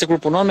 Se kur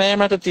punon me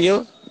emra të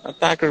tillë,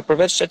 ata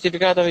përveç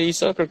certifikatave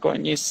ISO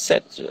kërkojnë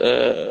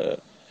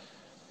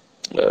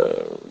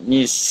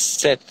një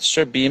set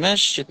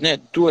shërbimesh që ne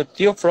duhet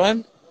t'i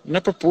ofrojmë në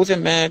përputhje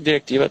me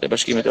direktivat e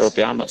Bashkimit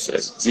Evropian ose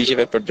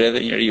ligjeve për drejtë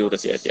e njeriut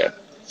etj etj.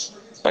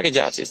 Pak e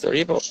gjatë si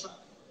histori, po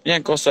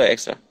janë kosto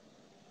ekstra.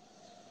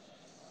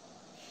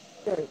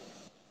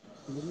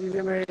 Në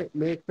lidhje me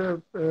këtë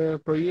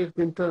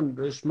projektin tënd,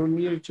 është më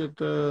mirë që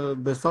të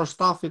besosh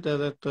stafit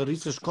edhe të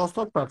rrisësh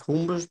kostot, pra të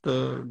humbësh, të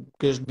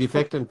kesh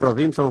defekte në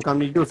prodhim, se unë kam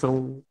një se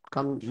unë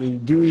kam një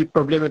dy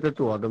problemet e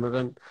tua,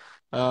 domethënë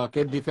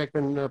ke defekte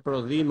në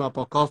prodhim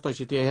apo kosto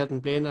që ti e het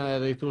në plena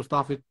edhe i thu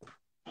stafit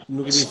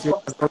nuk i di si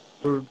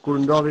kur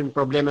ndodhin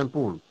probleme në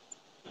punë.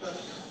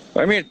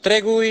 Ermir,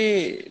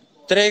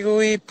 tregu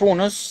i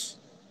punës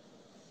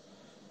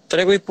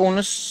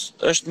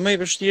është më i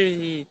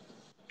vështirë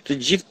të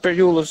gjithë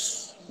periullës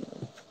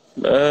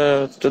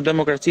të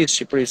demokracisë të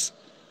Shqipërisë.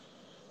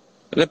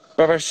 Dhe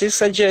pavarësisht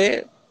kësaj gjëje,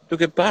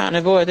 duke pa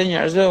nevojat e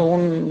njerëzve,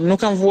 unë nuk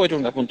kam vuajtur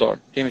nga punëtor,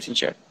 të jemi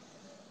sinqert.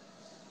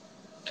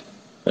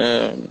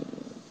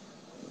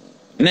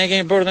 Ne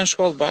kemi bërë dhe në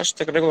shkollë bashkë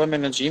tek rregulla e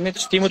menaxhimit,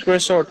 stimut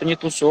kryesor të një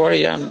punësuar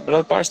janë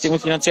rreth parë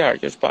stimut financiar,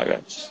 që është paga.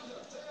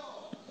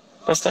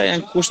 Pastaj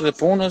janë kushtet e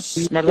punës,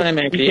 marrëdhënia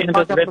me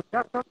klientët.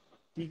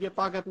 Ti ke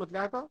pagat më të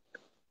larta?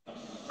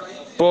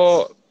 Po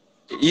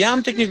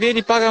jam tek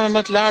niveli pagave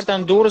më të larta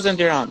në Durrës dhe në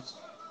Tiranë.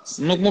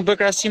 Nuk mund bëj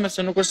krahasime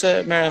se nuk është se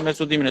merrem me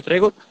studimin e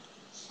tregut.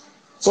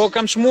 Po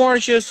kam çmuar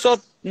që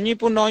sot një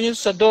punonjës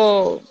sado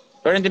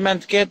rendiment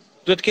ketë,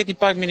 duhet të ketë një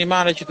pagë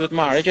minimale që duhet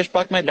marrë, që është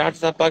pak më e lartë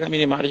se sa paga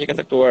minimale që ka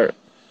caktuar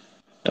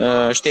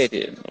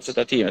shteti ose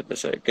tatimet,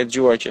 pse ke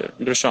dëgjuar që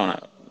ndryshon.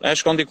 Ai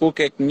shkon diku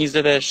ke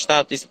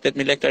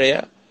 27-28.000 lekë të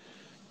reja.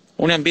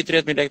 Unë jam mbi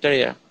 30.000 lekë të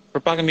reja.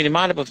 Për pagën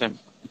minimale po them.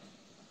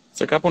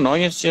 Se ka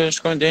punonjës që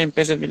shkojnë deri në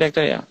 50.000 lekë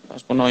të reja,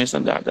 pas punonjës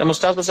standard. Dhe mos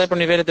tas pasaj për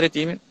nivelet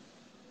drejtimit,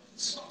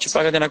 që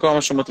pagat janë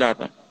akoma shumë më të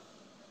larta.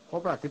 Po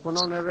pra, ti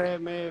punon edhe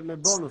me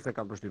bonus e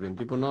kam përshtypjen,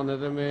 ti punon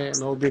edhe me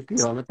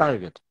objektiva, me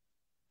target.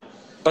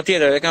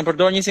 Patjetër, e kam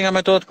përdorur një si nga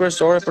metodat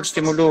kryesore për të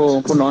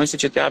stimuluar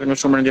punonjësit që t'japin më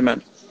shumë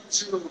rendiment.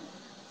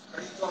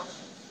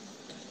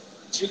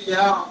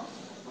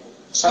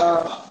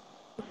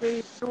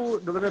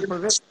 Do të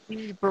përveç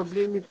i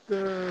problemit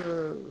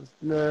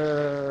në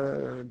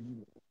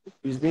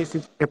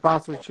biznesit e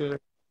pasur që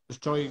të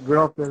çoj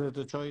grope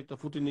dhe të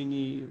futin në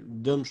një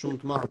dëm shumë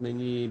të madh, në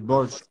një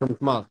borxh shumë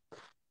të madh.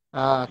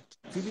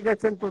 Cili ka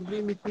qenë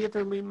problemi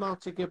tjetër më i madh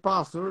që ke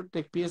pasur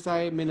tek pjesa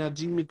e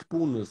menaxhimit të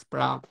punës,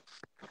 pra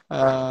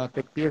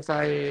tek pjesa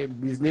e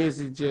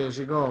biznesit që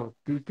shiko,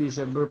 ti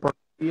ishe bërë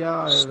portia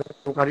edhe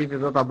nuk arriti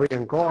do ta bëje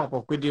në kohë, apo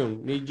ku di unë,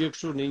 në një gjë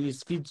kështu, në një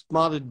sfidë të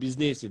madhe të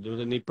biznesit, do të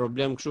thënë një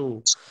problem kështu.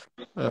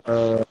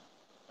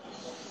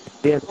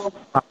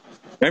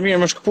 Ermir,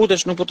 më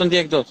shkëputesh, nuk po të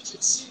ndjek dot.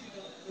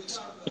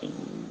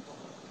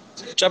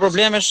 Qa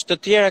problemesh të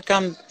tjera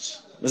kam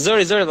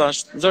zëri thash,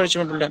 zëri që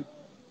më problem.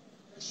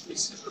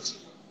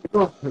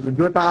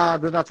 Duhet ta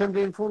çojmë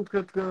deri në fund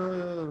këtë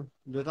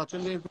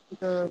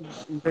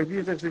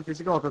intervistën që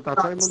shikohet, ta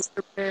çojmë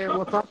në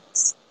WhatsApp.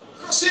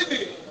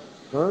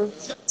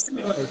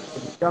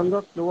 Jam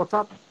dot në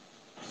WhatsApp.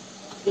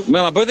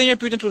 Ma bëj edhe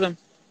një pyetje tutem.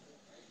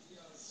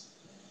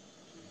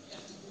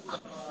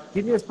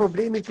 Cili është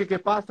problemi që ke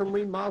pasur më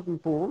i madh në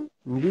punë,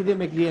 në lidhje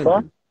me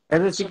klientin,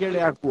 edhe si ke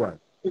reaguar?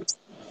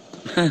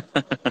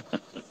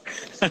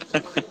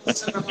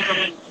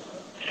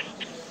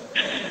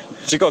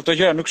 Shiko, këto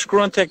gjëra nuk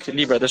shkruan tek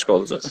librat e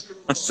shkollës.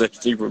 Se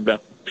është një problem.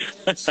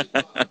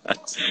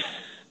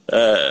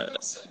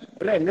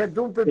 Ne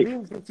duam të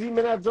dimë se si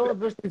menaxhohet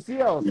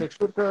vështirësia ose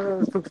kështu të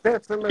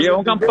sukses. Jo,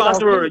 unë kam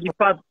pasur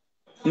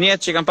një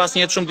jetë që kam pas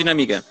një jetë shumë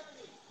dinamike.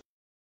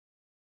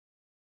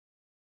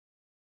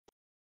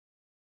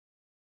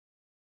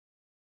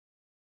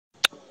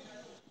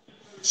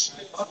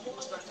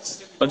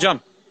 Po Gjon,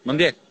 më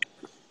ndjek.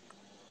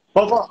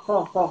 Po.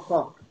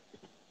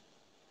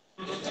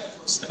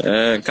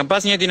 Kam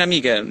pas një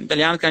dinamike,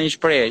 italianët kanë një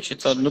shprehje që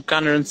thotë nuk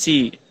kanë rëndësi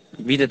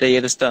vitet e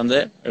jetës tënde,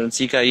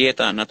 rëndësi ka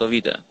jeta në ato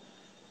vite.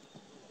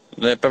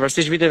 Dhe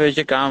pavarësisht viteve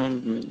që kam,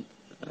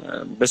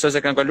 besoj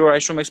se kanë kaluar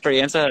aq shumë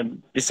eksperjenca,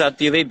 disa të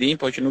tillë i din,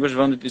 po që nuk është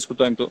vendi të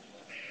diskutojmë këtu.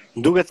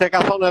 Duket se ka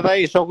thonë edhe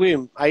ai shoku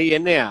im,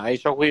 ai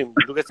shoku im,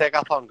 duket se e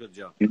ka thonë këtë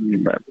gjë.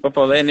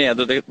 Po, dhe Enea,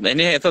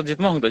 Enea e thot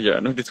gjithmonë këtë gjë,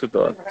 nuk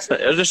diskutohet.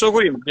 Është shoku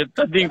im, që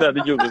ta din këta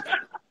dëgjues.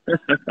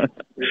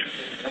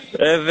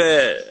 Edhe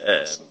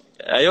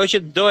ajo që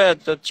doja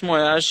të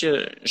çmoja është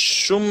që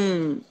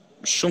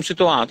shumë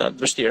situata të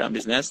vështira në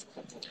biznes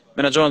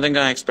menaxhohen dhe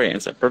nga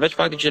eksperjenca. Përveç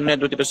faktit që ne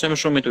duhet të besojmë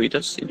shumë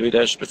intuitës,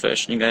 intuita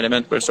është një nga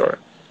elementet kryesore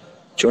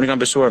që unë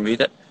kam besuar në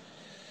vite.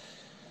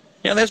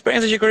 Janë dhe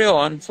eksperjenca që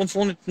krijohen,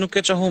 fundit nuk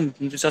ke çahum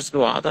në disa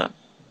situata.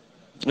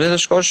 Dhe të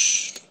shkosh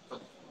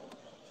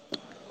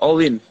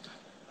all in.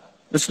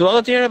 Në situata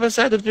të tjera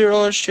pastaj do të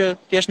detyrohesh që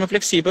të jesh më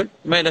fleksibël,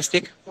 më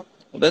elastik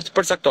dhe të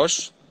përcaktosh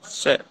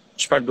se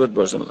çfarë duhet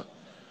bësh domethënë.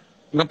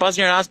 Kam pas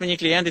një rast me një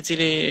klient i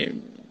cili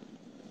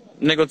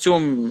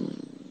negocium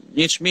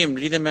një çmim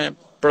lidhe me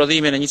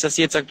prodhimin e një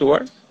sasie të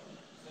caktuar.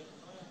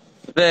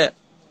 Dhe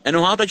e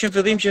nuhata që në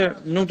fillim që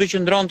nuk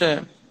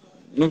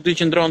do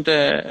qëndronte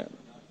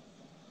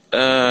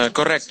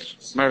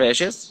korrekt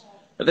marrëveshjes,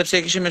 edhe pse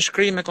e kishim me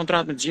shkrim me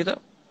kontratë me të gjitha.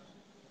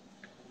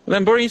 Dhe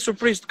më bëri një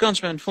surprizë të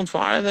këndshme në fund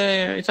fare dhe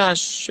i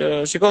thash,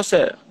 shiko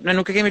se ne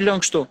nuk e kemi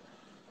lënë kështu.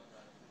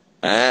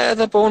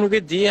 Edhe po unë nuk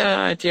e dija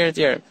etj.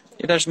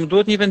 I thash, më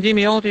duhet një vendim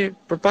i joti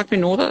për pak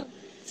minuta,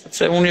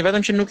 sepse unë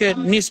vetëm që nuk e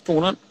nis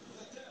punën,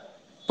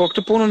 po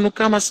këtë punën nuk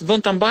kam as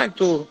vend ta mbaj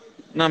këtu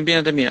në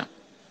ambientet e mia.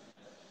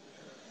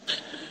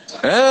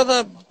 Edhe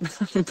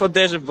po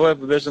deshe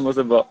mos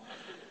e bë.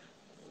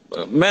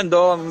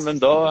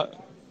 Mendova.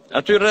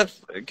 Aty rreth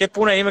ke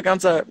puna ime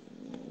kanë ca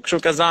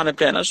kështu kazane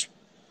plenash.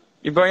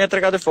 I bëra një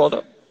 3-4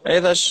 foto. E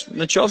thash,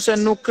 në qoftë se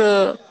nuk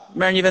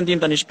merr një vendim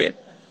tani shpejt.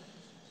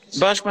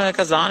 Bashkë me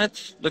kazanet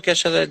do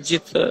kesh edhe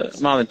gjithë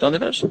mallin tënd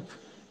tash.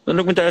 Dhe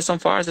nuk më intereson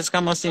fare se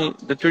s'kam asnjë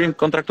detyrim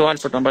kontraktual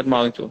për ta mbajtur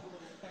mallin këtu.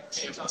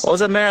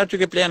 Ose merr aty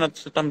ke plenat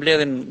ta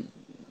mbledhin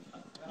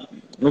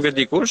nuk e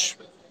di kush,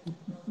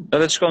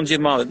 edhe të shkon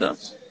gjithë mallit,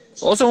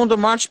 ose unë do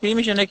marr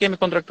çmimin që ne kemi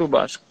kontraktuar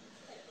bashkë.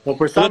 Po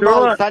për sa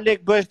mall, sa lek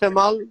bësh të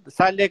mall,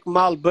 sa lek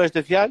mall bësh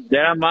të fjalë?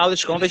 Dera malli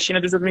shkonte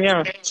 140.000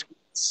 euro.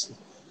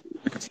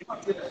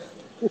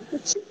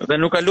 Dhe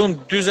nuk kalon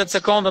 40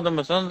 sekonda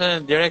domethënë dhe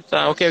direkt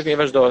tha, okay,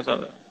 vazhdo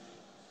thonë.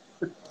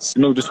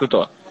 Nuk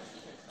diskutohet.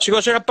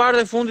 Shiko, çera parë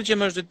dhe fundit që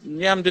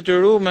jam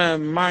detyruar me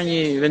marr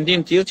një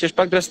vendim tillë që është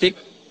pak drastik.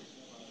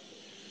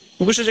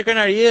 Nuk është çështje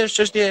krenarie, është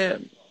çështje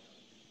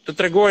të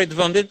treguarit të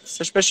vendit,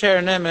 se shpesh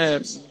herë ne me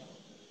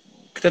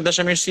këtë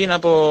dashamirësinë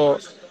apo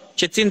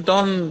qetësinë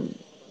tonë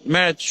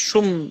merret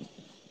shumë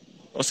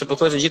ose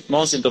pothuajse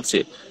gjithmonë si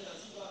ndopsi.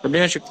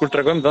 Problemi është që kur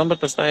tregojmë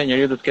dhëmbët, pastaj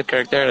njeriu duhet të ketë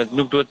karakter,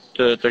 nuk duhet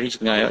të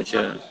rriqet nga ajo që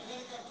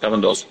ka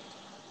vendosur.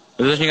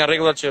 Dhe është një nga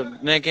rregullat që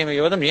ne kemi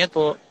jo vetëm në jetë,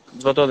 po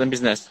zbatohet edhe në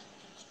biznes.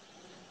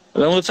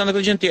 Dhe unë do të them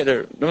edhe gjë tjetër.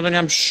 Domethënë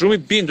jam shumë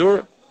i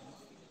bindur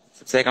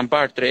sepse e kam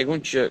parë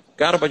tregun që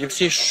ka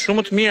rrobaqësi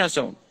shumë të mira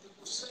se unë.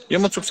 Jo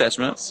më të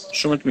suksesshme,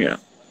 shumë të mira.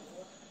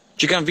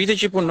 Që kanë vite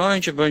që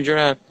punojnë, që bëjnë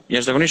gjëra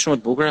jashtëzakonisht shumë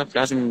të bukura,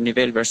 flasim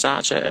nivel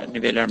Versace,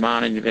 nivel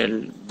Armani, nivel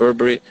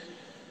Burberry.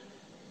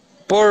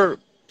 Por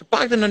të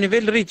paktën në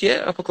nivel rritje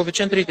apo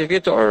koeficient rritje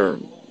vjetor,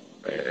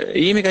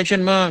 jemi kanë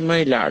qenë më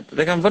i lartë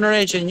dhe kanë vënë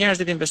re që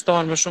njerëzit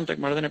investohen më shumë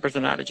tek marrëdhënia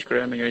personale që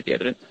krijojnë me njëri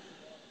tjetrin,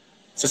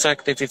 sesa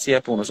tek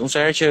eficiencja e punës. Unë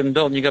sa herë që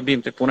ndodh një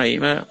gabim tek puna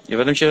ime,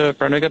 jo vetëm që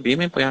pranoj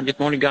gabimin, po jam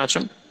gjithmonë i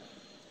gatshëm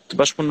të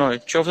bashkëpunoj,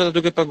 qoftë edhe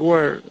duke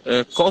paguar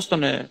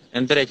koston e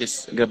ndërheqjes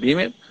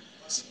gabimit,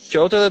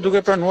 qoftë edhe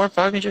duke pranuar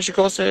faktin që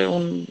shikoj se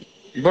unë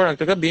bëra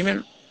këtë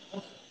gabimin,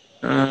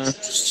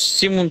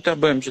 si mund ta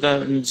bëjmë që ta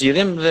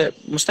nxjerrim dhe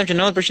mos them që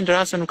 90% të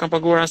rasteve nuk kam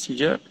paguar asnjë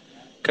gjë,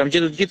 kam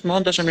gjetur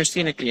gjithmonë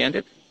dashamirësinë e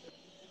klientit.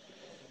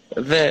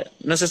 Dhe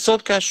nëse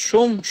sot ka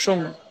shumë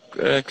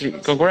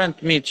konkurrent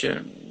të mi që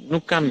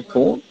nuk kanë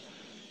punë,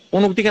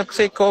 unë nuk di ka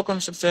kthej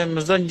kokën sepse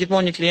më zon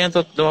gjithmonë një klient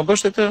thotë do ma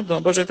bësh këtë, do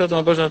ma bësh këtë, do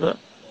ma bësh atë.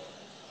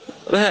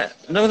 Dhe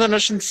domethënë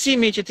është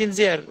mësimi që ti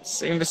nxjerr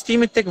se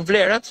investimi tek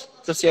vlerat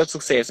të sjell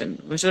suksesin.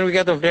 Nëse nuk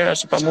ke ato vlera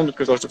është pamundur të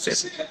kërkosh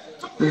suksesin.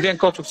 Nuk vjen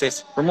kot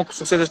suksesi. Për mua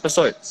suksesi është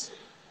pasojë.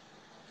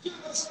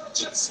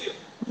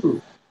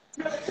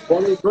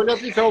 Boni gol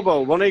aty çau,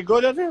 boni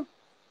gol aty?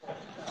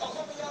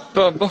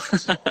 Po,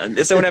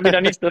 se unë jam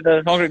milanist dhe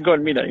hongri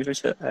gol Milan, kështu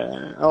që.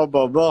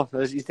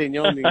 Ishte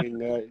njëri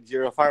nga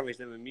Gjirofarmi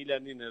ishte me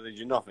Milanin edhe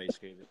Gjinofe i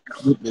shkëti.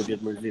 Me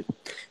vjet mërzit.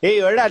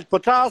 Erald, po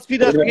çfarë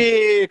sfidat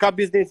ka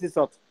biznesi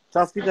sot?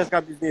 Çfarë sfidat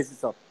ka biznesi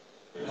sot?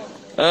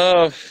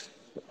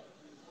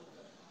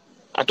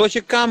 Ato që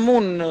kam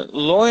unë në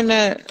llojin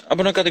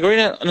apo në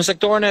kategorinë në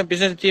sektorin e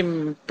biznesit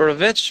tim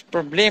përveç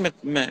problemet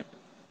me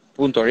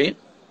punëtorin,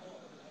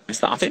 me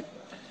stafin.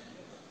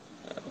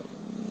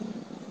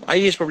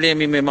 Ai është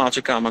problemi më i madh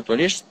që kam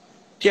aktualisht.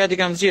 tjerët i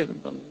kam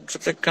zgjidhur,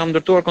 sepse kam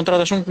ndërtuar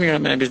kontrata shumë të mira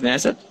me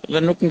bizneset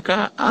dhe nuk më ka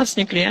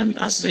asnjë klient,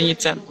 asnjë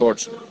cent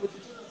borxh.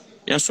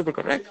 Janë super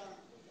korrekt.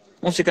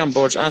 Unë si kam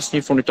borxh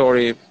asnjë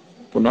furnitori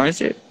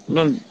punonjësi.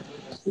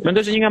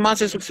 Mendoj se një nga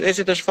masat e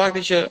suksesit është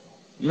fakti që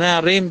ne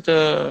arrijmë të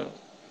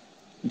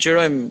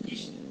gjerojmë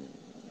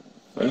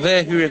dhe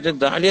hyrjet dhe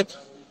daljet,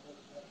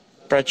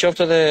 pra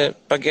qoftë edhe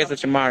pagesat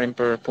që marrim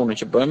për punën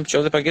që bëjmë,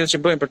 qoftë edhe pagesat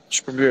që bëjmë për të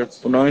shpërbyer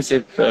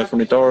punonjësit,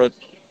 furnitorët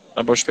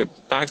apo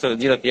taksat e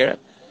gjitha të tjera.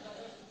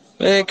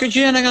 Dhe kjo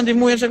gjë na ka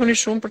ndihmuar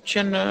zakonisht shumë për të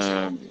qenë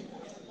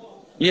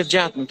jetë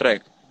gjatë në treg.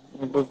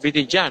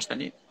 Viti 6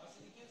 tani.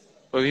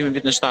 Po vim në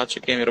vitin 7 që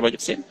kemi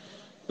rrobaqësinë.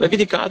 Dhe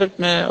viti 4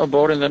 me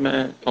oborin dhe me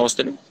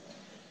hostelin.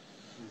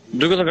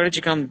 Duke llogarit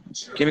që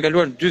kemi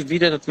kaluar 2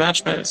 vite të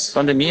tmerrshme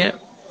pandemie,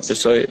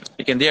 besoj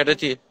i ke ndier edhe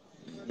ti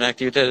në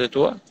aktivitetet e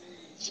tua.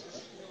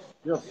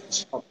 Jo,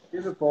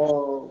 po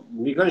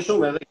mikon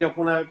shumë edhe kjo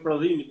puna e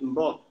prodhimit në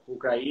botë,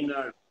 Ukraina,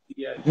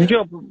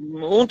 Jo,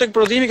 unë tek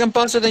prodhimi kam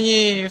pas edhe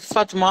një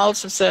fat mall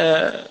sepse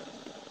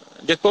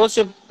gjatë kohës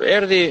që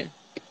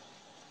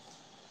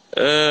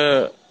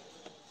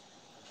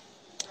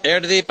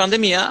erdhi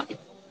pandemia,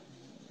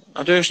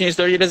 aty është një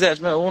histori e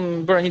lezetshme. Unë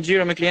bëra një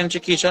xhiro me klientë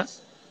që kisha.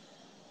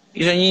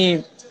 Isha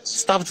një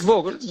staf të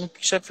vogël, nuk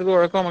kisha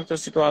filluar akoma këtë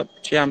situatë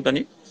që jam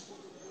tani.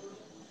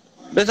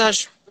 Dhe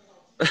thash,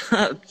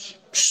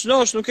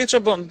 shnosh, nuk e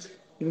ç'a bën.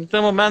 Në këtë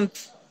moment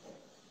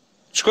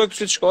shkoj ku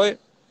si të shkoj,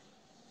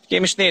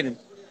 kemi shnedin,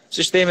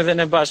 si shtemi dhe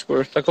ne bashkë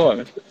kur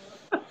takohemi.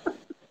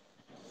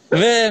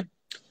 Dhe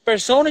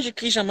personi që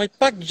kisha më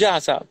pak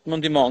gjasa më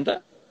ndihmonte,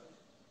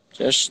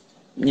 që është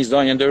një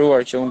zonjë e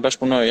nderuar që unë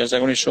bashkëpunoj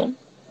jashtëzakonisht shumë,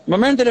 më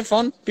merr në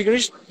telefon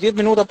pikërisht 10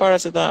 minuta para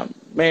se ta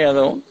merja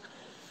dhe unë.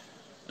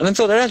 Dhe më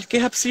thotë, Erald,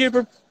 ke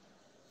hapësirë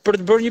për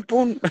të bërë një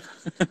punë?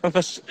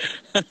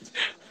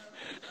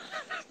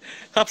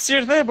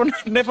 Hapësirë the, por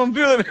ne po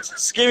mbyllemi,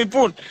 s'kemi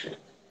punë.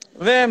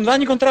 Dhe më dha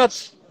një kontratë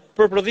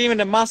për prodhimin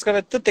e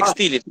maskave të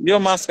tekstilit, jo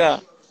maska.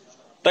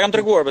 Ta kam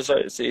treguar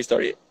besoj si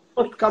histori.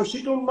 Po kam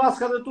shitur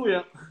maskat e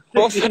tuaja.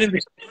 Po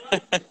faleminderit.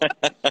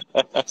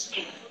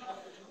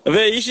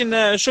 Dhe ishin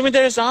shumë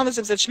interesante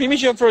sepse çmimi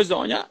që ofroi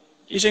zonja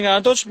ishte nga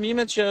ato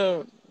çmimet që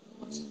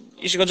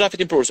ishin goxha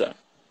fitimprurse.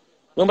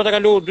 Unë më ta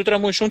kalu 2-3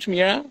 muaj shumë të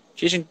mira,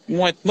 që ishin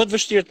muajt më të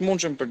vështirë të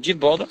mundshëm për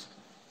gjithë botën.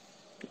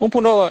 Unë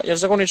punova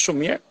jashtëzakonisht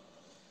shumë mirë,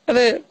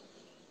 edhe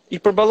i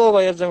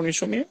përballova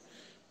jashtëzakonisht shumë mirë,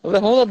 dhe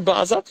hodha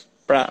bazat,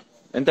 pra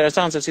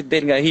interesant se si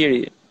del nga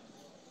hiri,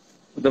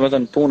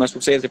 domethënë puna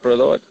suksesi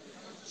prodhohet,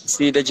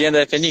 si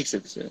legjenda e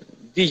Feniksit,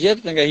 digjet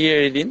nga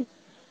hiri i rin.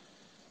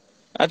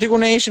 Aty ku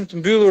ne ishim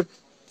të mbyllur,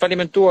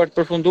 falimentuar, të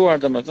përfunduar,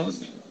 domethënë,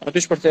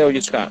 aty shpërtheu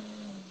gjithçka.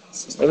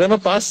 Dhe më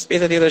pas,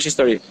 pjesa tjetër është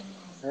histori.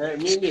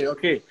 Mirë,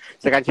 okay.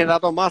 Se kanë qenë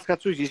ato maska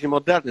që ishin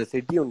moderne, se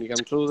i di unë, i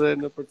kam çuar dhe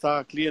në për ca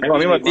klientë. Po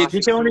mirë, ti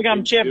që unë i kam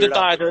qef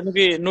detajet,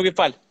 nuk i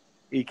fal.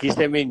 I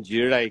kishte me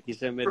ngjyra, i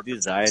kishte me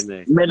dizajne.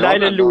 Me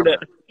lajle lule.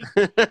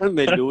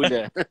 Me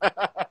lule.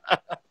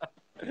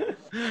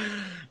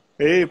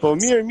 Po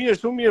mirë,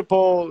 shumë mirë,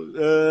 po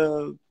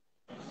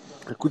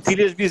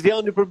cili është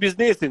vizioni për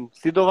biznesin?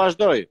 Si do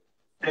vazhdoj?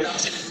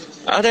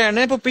 Atëherë,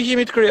 ne po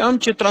piqemi të krijojmë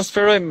që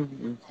transferojmë.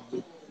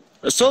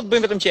 Sot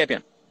bëjmë vetëm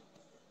qepjen.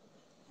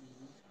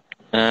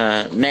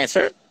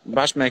 Nesër,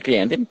 bashkë me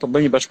klientin, po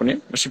bëjmë një bashkëpunim,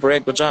 është një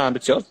projekt goxha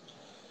ambicioz,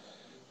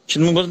 që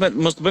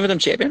mos të bëjmë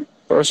vetëm qepjen,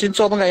 por si të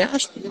copën nga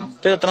jashtë,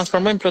 të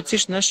transformojmë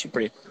plotësisht në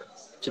Shqipëri.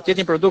 Që të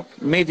jetë një produkt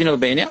made in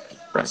Albania,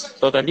 pra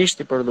totalisht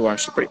i prodhuar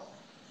në Shqipëri.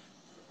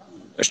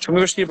 Është shumë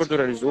i vështirë për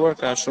të realizuar,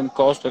 ka shumë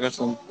kosto, ka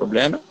shumë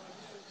probleme.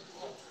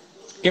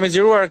 Kemi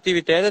zgjeruar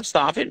aktivitetet,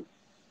 stafin,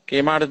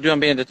 kemi marrë 2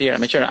 ambiente të tjera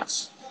me qira.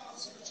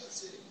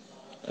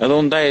 Edhe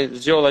unë ndaj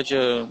zgjolla që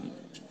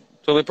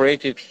të lloj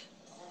projekti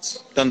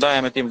të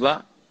ndaja me tim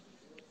vlla,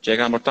 që e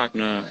kam ortak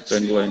në këtë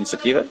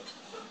iniciative.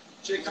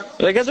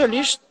 Dhe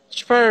gradualisht,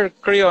 çfarë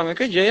krijojmë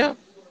këtë gjëja,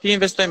 ti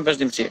investojmë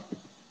vazhdimsi.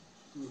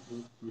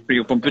 Për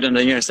ju po më pyetën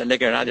ndonjëherë se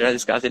lekë radi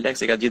s'ka asnjë lekë,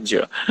 se ka gjithë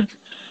xhiro.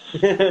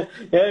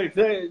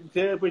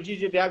 Këtë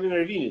përgjigje të japim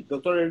Ervinit,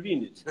 doktor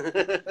Ervinit.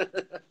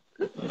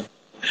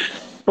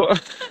 Po.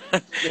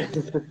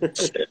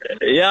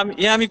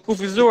 Jam i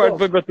kufizuar të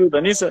bëj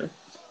batuta, nisë.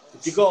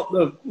 Shiko,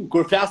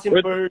 kur flasim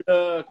për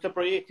këtë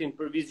projektin,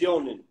 për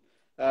vizionin,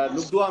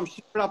 nuk duam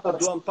shifra, por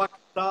duam pak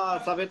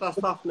sa veta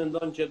staf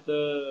mendon që të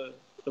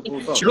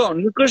punëson. Shiko,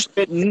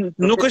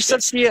 nuk është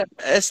cilësia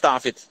e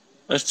stafit,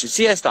 është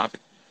cilësia e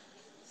stafit.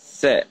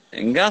 Se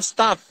nga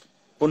staf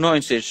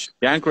punonjësish,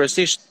 janë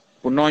kryesisht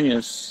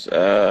punonjës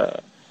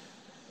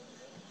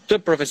të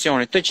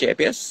profesionit të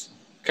qepjes,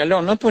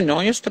 kalon në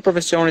punonjës të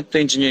profesionit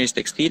të inxhinierisë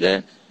tekstile,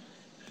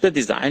 të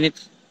dizajnit,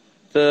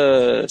 të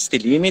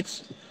stilimit,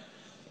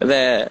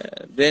 dhe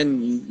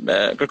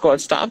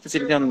kërkohet staf të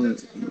cilët janë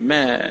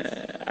me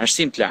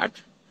arsim të lartë,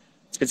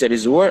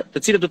 specializuar,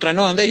 të cilët do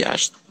trajnohen dhe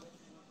jashtë.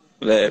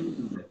 Dhe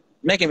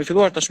ne kemi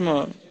filluar tashmë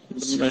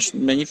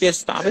me një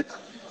pjesë stafit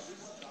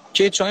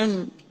që i çojmë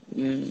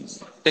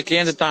te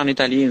klientët tanë në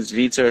Itali, në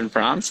Zvicër, në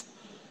Francë,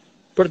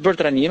 për të bërë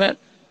trajnime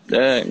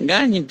nga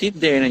një ditë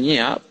deri në një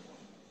javë.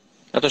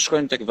 Ato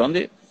shkojnë tek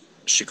vendi,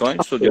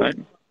 shikojnë,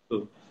 studiojnë.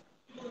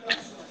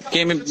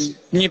 Kemi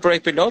një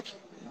projekt pilot,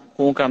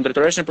 ku unë kam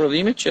drejtoreshën e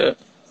prodhimit, që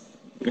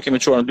ne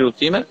kemi çuar në 2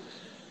 udhëtime,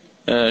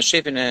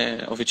 shefin e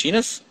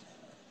oficinës,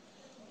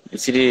 i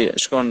cili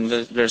shkon dhe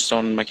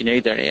vlerëson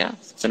makineritë e reja,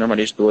 se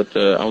normalisht duhet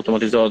të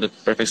automatizohet dhe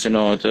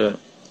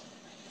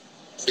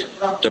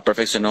të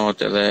perfeksionohet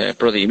edhe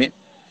prodhimi.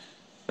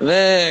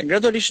 Dhe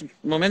gradualisht,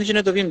 në momentin që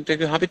ne do vim te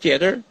ky hapi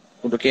tjetër,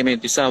 ku do kemi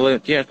disa lloje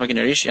të tjera të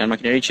makinerish, janë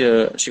makineri që,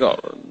 shiko,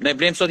 ne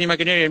blejmë sot një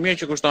makineri Ermir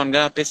që kushton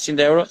nga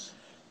 500 euro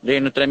deri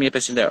në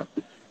 3500 euro.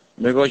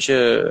 Ndërkohë që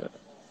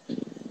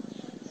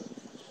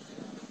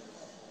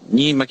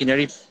një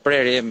makineri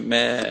prerje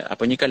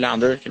apo një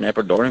kalandër që ne e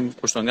përdorim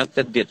kushton nga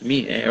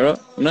 80.000 euro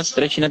në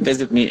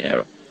 350.000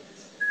 euro.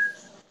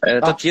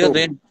 Edhe të tjerë do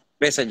jenë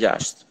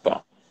 5-6, po.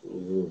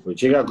 Po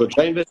që ka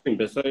goxha investim,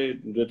 besoj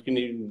duhet të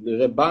keni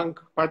edhe bank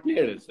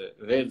partnere se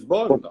dhe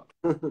zbon do.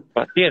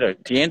 Patjetër,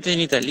 klientët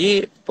në Itali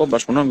po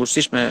bashkëpunon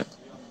ngushtisht me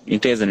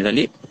Intezën në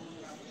Itali.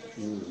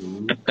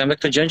 Kam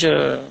këtë gjë që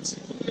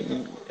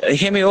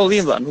jemi all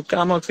in, nuk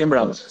ka më kthim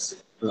bravo.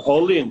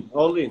 All in.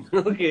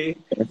 Okej.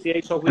 Si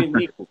ai shokullin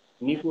Niku.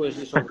 Niku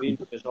është shokullin,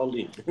 është all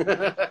in.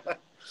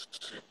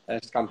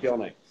 Është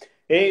kampionaj.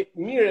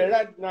 Mirë,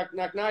 Erald, na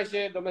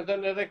kënaqe,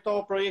 domethënë edhe këto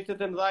projektet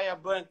e mëdha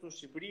bëhen këtu në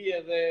Shqipëri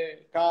edhe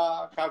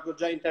ka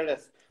goxha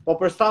interes. Po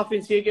për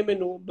stafin si e ke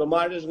menu, do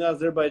marrësh nga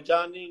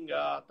Azerbajxhani,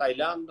 nga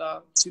Tajlanda,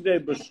 si do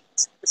e bësh?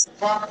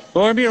 Po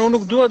Ermir, unë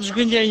nuk dua të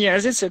zhgënjej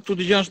njerëzit, se tu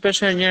dëgjon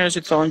shpesh herë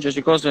njerëzit thonë që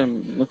shikose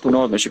nuk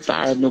punohet me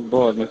shqiptarët, nuk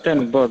bëhet me këtë,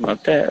 nuk bëhet me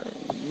atë.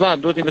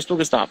 Duhet investu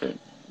ke stafi.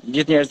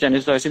 Gjithë njerëzit janë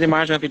historia, si ti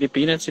marrësh nga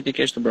Filipinët, si ti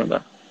kesh të brenda.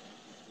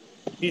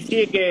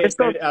 Si e ke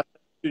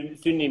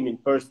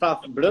synimin për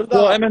staf brenda?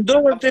 Po, e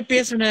mendova të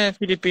pjesën e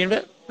Filipinëve,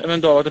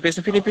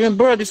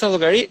 bëra disa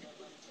llogari,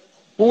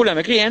 ula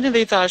me klientin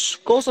dhe i thash,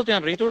 kostot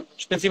janë rritur,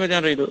 shpenzimet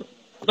janë rritur.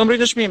 Do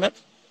mbritë çmimet,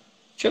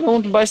 që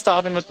unë të mbaj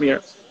stafin më të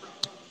mirë.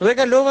 Dhe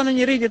kalova në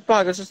një rritje të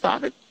pagës së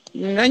stafit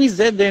nga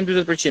 20 deri në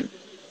 40%.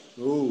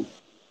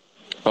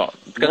 Po,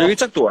 ka të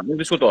caktuar,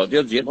 nuk diskutohet,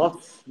 jo të gjithë.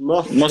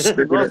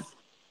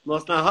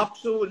 Mos na hap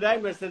kështu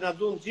lajmer se na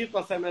duan gjithë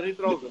pastaj me rrit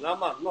rrogën.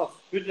 Aman, mos,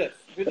 kujdes.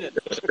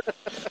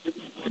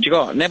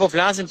 Çiko, ne po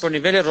flasim për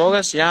nivele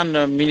rrogës janë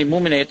në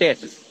minimumin e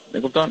jetesës. E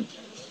kupton?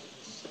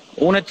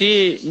 Unë e ti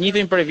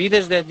njihim për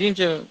vitesh dhe dim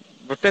që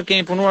vërtet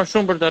kemi punuar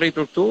shumë për të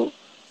arritur këtu,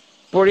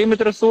 por jemi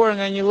të rrethuar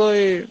nga një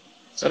lloj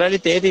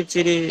realiteti i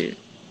cili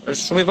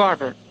është shumë i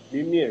varfër.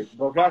 Mirë,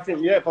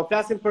 po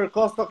flasim për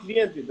kosto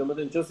klientit,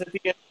 domethënë nëse ti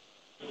ke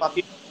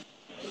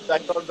patjetër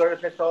ato do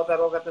reflektohet te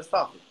rrogat e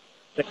stafit.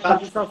 Se ka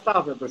disa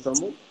stafe për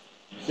shembull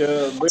që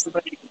bëjnë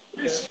për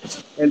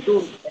e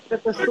ndun edhe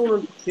të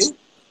shtunën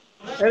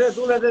edhe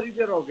duan edhe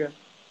rritje rroge.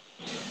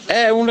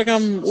 Unë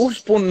kam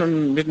ulë punën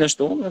në ditën e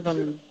shtunë,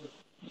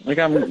 e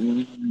kam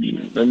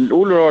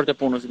ulur orët e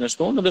punës në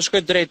shtunë, dhe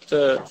shkoj drejt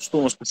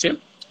shtunës përcjell.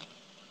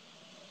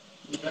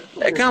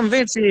 E kam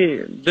vetë si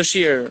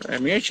dëshirë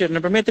Ermir që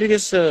nëpërmjet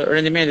rritjes së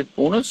rendimentit të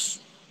punës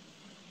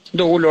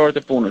do ulë orët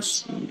e punës.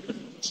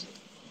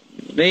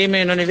 Ne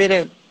jemi në nivele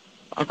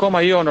akoma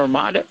jo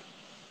normale,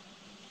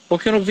 po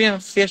kjo nuk vjen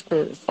thjesht për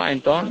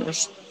fajin tonë,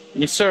 është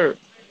një sër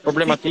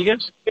problematike.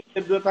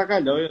 Duhet ta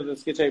kaloj dhe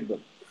s'ke çaj bën.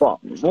 Po,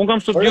 unë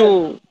kam studiu,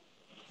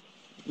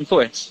 më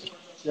thuaj.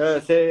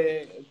 Se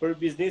për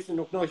biznesin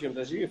nuk knoqem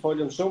tash,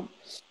 folëm shumë.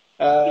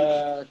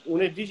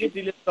 Unë e di që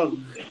ti lexon.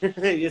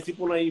 Je si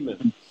puna ime.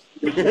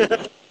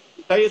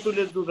 Ka jetu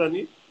lexu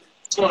tani?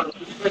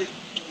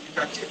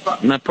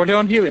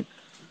 Napoleon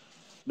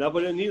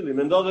Hilli,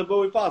 mendon dhe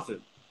bëu i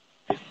pasër.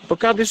 Po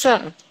ka disa.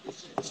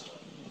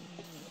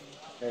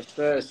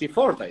 Është si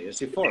fort ai, është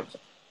si fort.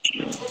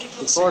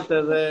 Si fort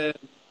edhe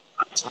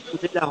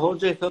Angela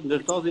Hoxha i thotë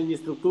ndërtosin një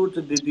strukturë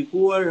të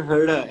dedikuar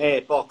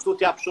HR. Po, këtu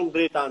t'jap shumë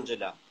drejt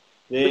Angela.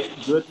 Dhe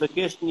duhet të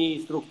kesh një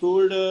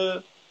strukturë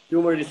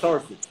human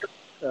resources.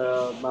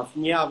 Mas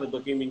një javë do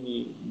kemi një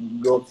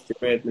gocë që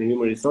merret me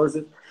human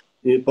resources.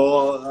 Po,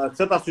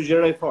 këtë ta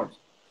sugjeroj fort.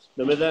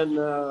 Domethënë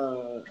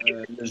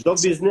në çdo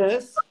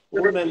biznes,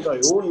 unë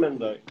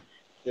mendoj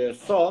që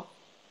sot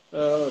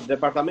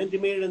departamenti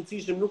më i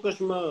rëndësishëm nuk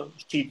është më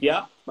shqitja,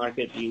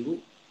 marketingu,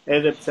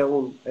 edhe pse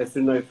unë e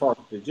synoj fort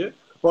këtë gjë,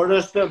 por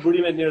është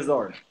burimet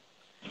njerëzore.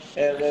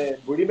 Edhe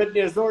burimet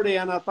njerëzore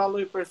janë ata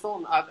lloj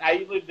person,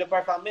 ai lloj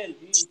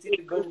departamenti i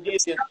cili bën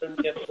ndjesje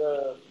ndërmjet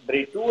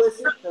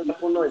drejtuesit dhe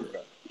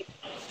punonjësve.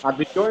 A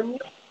dëgjojmë?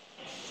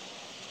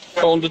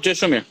 Po, unë dëgjoj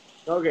shumë mirë.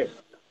 Okej.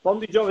 Po më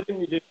dëgjoj vetëm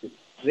një gjë.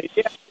 Dhe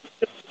ideja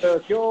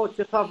kjo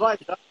që tha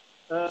vajta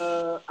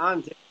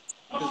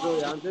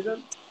Angela,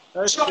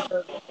 është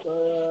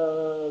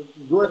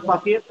duhet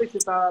patjetër që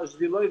ta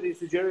zhvilloj dhe i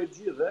sugjeroj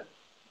gjithëve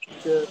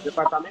që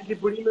departamenti i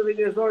burimeve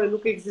njerëzore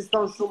nuk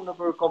ekziston shumë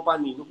nëpër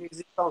kompani, nuk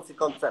ekziston si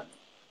koncept.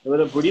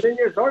 Domethënë burime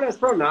njerëzore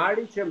është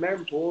pronari që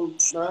merr punë,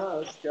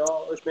 është kjo,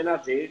 është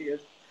menaxheri,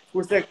 është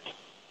kurse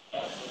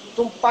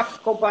shumë pak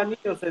kompani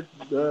ose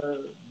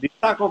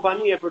disa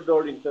kompani e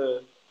përdorin të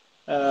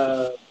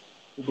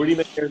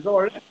burimet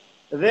njerëzore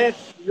dhe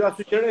ju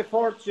sugjeroj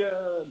fort që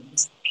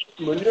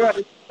mënyra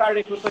e ta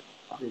rekrutojnë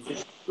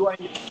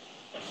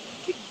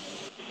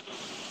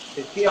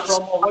Se ti e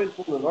promovojnë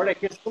punën, ore,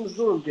 ke shumë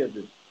zhurmë ti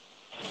aty.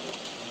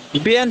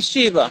 Bjen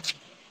shiva.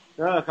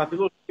 Ka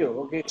filluar shiu,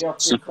 okay, ja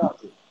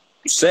fillati.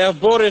 Se e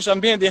borë është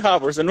ambienti i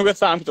hapur, se nuk e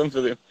tham këtë në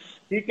fillim.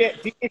 Ti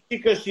ke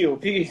çikë shiu,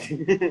 ti.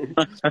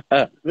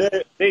 Dhe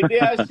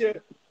ideja është që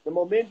në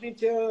momentin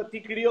që ti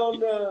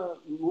krijon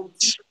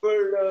mundësi për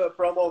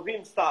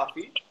promovim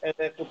stafi,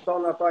 edhe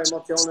kupton ato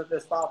emocionet e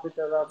stafit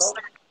edhe ato,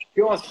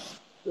 kjo është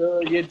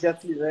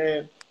jetëgjatësi dhe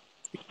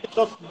ti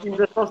do të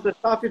investosh te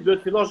stafi,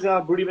 duhet fillosh nga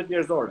burimet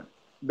njerëzore.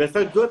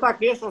 Besoj duhet ta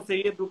kesh ose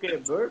je duke e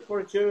bërë,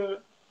 por që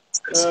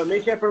me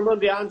që e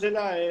përmendi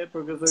Angela e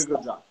përgëzoj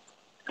goxha.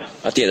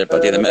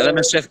 Patjetër, edhe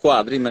me shef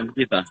kuadri, me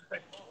gjitha.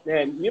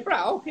 Mirë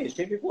pra, okay,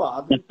 shefi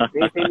kuadri,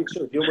 ne themi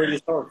kështu, human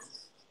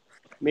resources.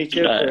 Me që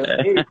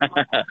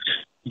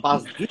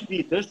pas 2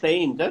 ditësh të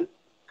njëjtën,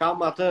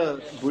 kam atë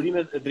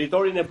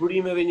dritorin e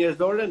burimeve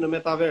njerëzore në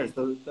Metaverse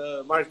të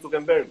Mark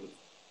Zuckerbergut.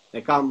 E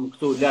kam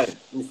këtu live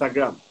në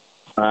Instagram.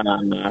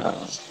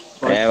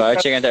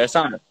 Që e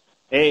interesante.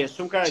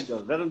 Shumë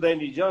karagjos, vetëm do e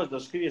një gjosh,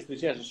 do shkrije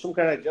specialisht, shumë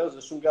karagjos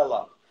dhe shumë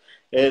gallar.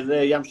 Edhe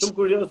jam shumë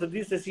kurios të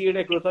di se si i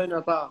rekrutojnë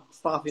ata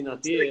stafin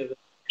atje.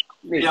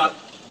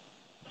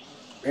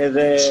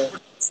 Edhe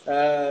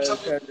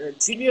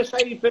cili është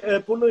ai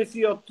punojësi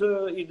jot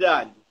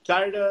ideal?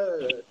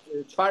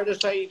 Çfarë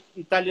është ai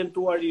i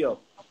talentuar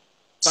jot?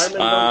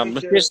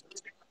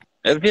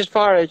 Edhe thjesht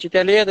fare që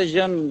t'ja lejet e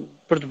gjën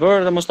për të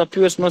bërë dhe mos ta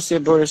pyes më si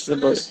e bëri se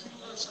bëri.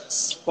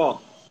 Po.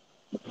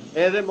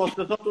 Edhe mos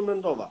të thotë unë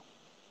mendova.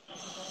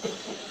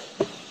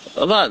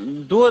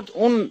 Duhet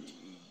unë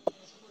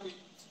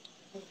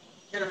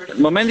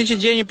në momentin që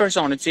gjej një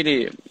person i cili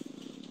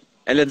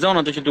e lexon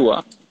ato që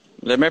dua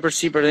dhe merr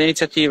përsipër dhe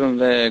iniciativën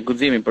dhe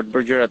guximin për të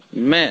bërë gjërat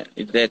me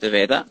idetë e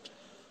veta,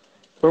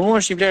 për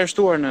mua është i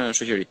vlerësuar në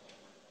shoqëri.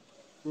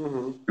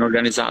 Në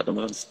organizatë,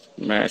 domethënë,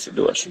 merr si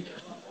duash.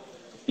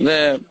 Dhe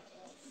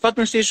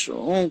fatmirësisht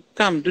un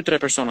kam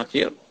 2-3 persona të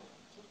tjerë.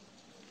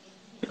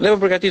 Dhe po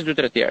përgatis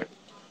 2-3 tjerë.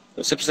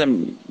 Sepse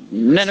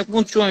ne nuk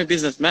mund të quhemi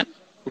biznesmen,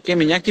 kur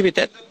kemi një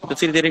aktivitet, të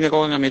cilët i rrin nga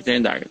koka nga mjet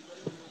deri në darkë.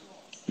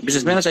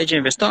 Biznesmeni është ai që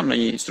investon në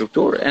një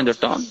strukturë, e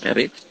ndërton, e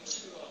rrit,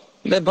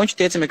 dhe bën që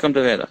të ecë me këmbë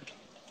të veta.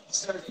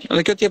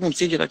 Dhe kjo të jep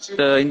mundësi që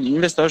të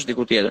investosh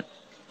diku tjetër.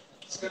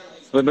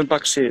 Do të bëm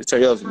pak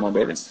serioz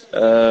mohabedin.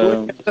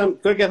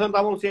 Kë ke thënë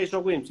ta mund si ai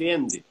shoku im, si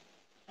Endi.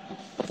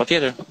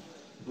 Patjetër.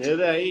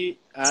 Edhe ai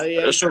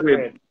është shoku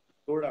im.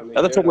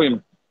 Edhe shoku im.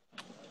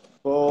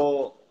 Po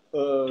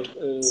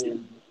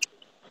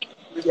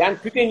janë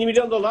pyetje $1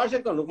 milion që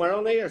këto, nuk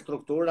marron ndonjëherë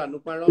struktura,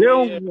 nuk marron.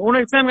 Jo, unë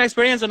e them nga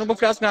eksperiencë, nuk po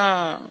flas nga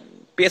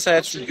pjesa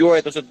e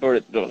studiuarit ose të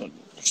bërit.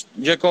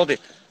 Gjë kodi.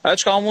 Ajo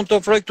çka unë mund të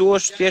ofroj këtu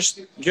është thjesht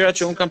gjërat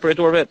që unë kam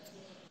përjetuar vetë.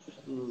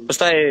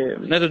 Pastaj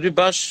ne të dy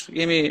bashkë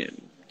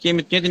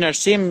kemi të njëjtin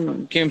arsim,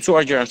 kemi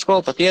mësuar gjëra në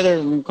shkollë, patjetër,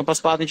 kam pas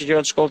fatin që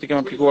gjërat në shkollë i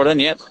kemi aplikuar edhe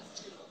në jetë,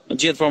 në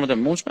gjithë format e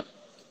mundshme.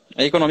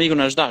 Ekonomiku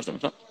në është dash,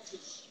 domethënë.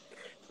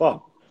 Po,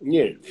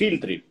 mirë,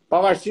 filtri.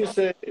 Pavarësisht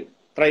se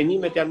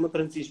trajnimet janë më të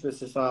rëndësishme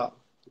se sa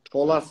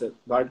shkolla, se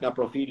varet nga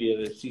profili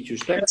edhe si që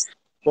shtek,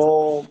 po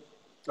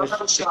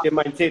është ke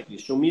mindseti.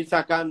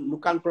 Shumica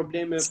nuk kanë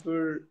probleme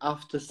për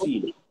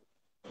aftësinë.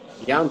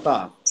 Janë ta,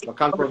 po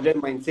kanë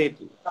problem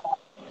mindseti.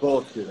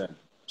 Shkotë,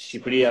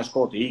 Shqipëria,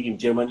 Shkotë, ikim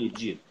Gjermani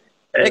gjithë.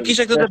 E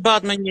kisha këtë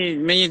debat me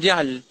një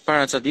djalë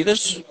para ca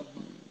ditësh,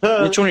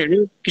 një çun i ri,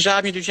 kisha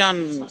hap një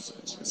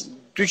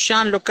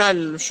dyqan lokal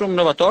shumë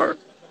inovator,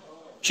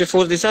 që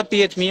fus disa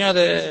pije të mira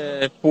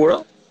dhe puro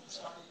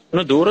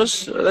në Durrës,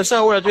 dhe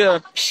sa ura aty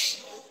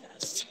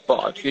po,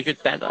 kjo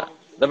qyteta.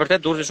 Dhe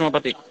vërtet Durrësi shumë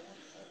apatik.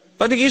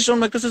 Fatikisht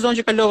unë me këtë sezon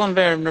që kalova në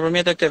verë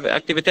nëpërmjet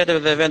aktiviteteve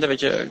dhe eventeve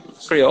që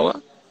krijova,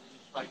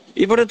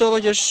 i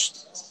vërtetova që është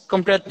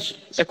komplet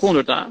e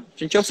kundërta,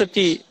 që nëse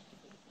ti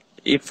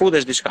i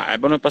futesh diçka, e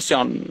bën me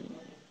pasion,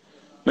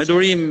 me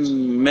durim,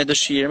 me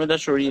dëshirë, me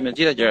dashuri, me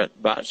gjitha gjërat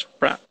bashkë.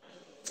 Pra,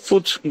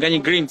 fut nga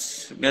një grinc,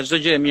 nga çdo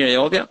gjë e mirë e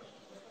jotja,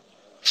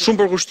 shumë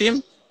përkushtim,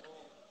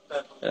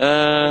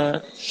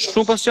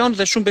 shumë pasion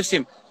dhe shumë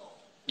besim.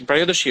 Pra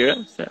jo dëshirë,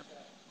 se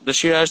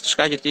dëshira është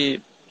diçka që ti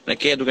e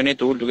ke duke ne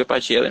tul, duke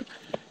pa qiellin.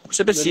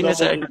 Kurse besimi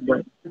se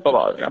po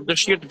kam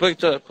dëshirë të bëj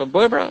këtë, po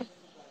bëj pra.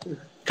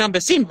 Kam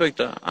besim për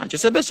këtë,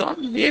 që se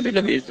beson, jepi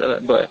lëviz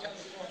edhe bëj.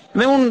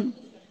 Dhe unë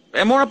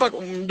e mora pak,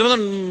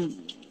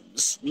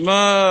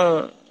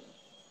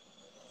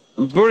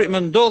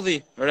 më ndodhi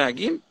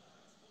reagim,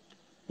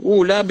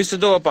 la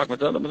bisedova pak me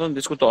të, domethënë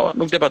diskutova,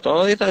 nuk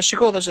debatova, dhe i tha,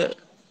 shiko, se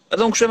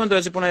edhe unë kështu e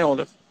mendoj si puna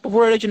jote, po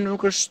vura re që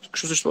nuk është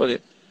kështu si thua ti.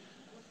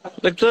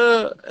 Dhe këtë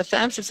e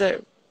them sepse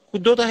ku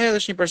do ta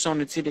hedhësh një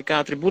person i cili ka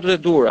atributet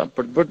e duhura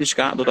për të bërë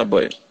diçka, do ta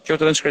bëj.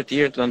 Qoftë edhe në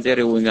shkretir, të ta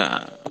nxjerrë ujë nga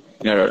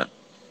rëra.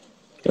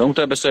 Unë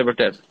të e besoj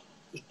vërtet.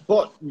 Po,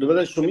 do të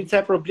thënë shumica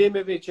e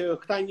problemeve që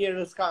këta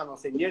njerëz kanë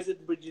ose njerëzit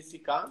në përgjithësi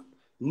kanë,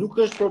 nuk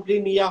është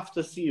problemi i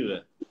aftësive,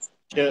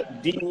 që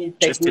di një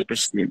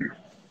teknikë,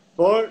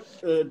 por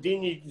di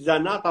një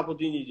zanat apo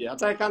di një gjë.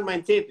 Ata e kanë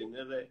mindsetin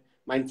edhe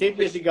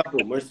Mindseti është i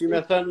gabuar. Është si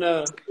me thënë,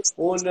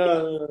 unë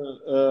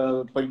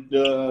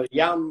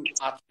jam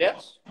atlet,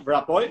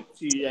 vrapoj,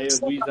 si ajo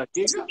Luiza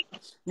Keka.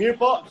 Mirë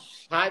po,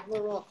 hajtë më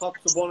thot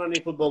të bona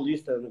një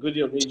futboliste, nuk e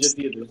di, një gjë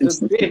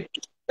tjetër.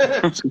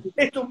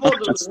 E të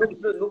bodë,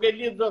 nuk e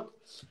lidh dot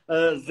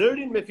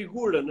zërin me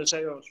figurën, është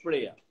ajo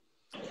shpreha.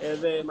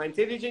 Edhe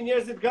mindseti që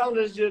njerëzit kanë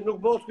është që nuk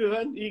bëhet ky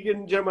vend, ikin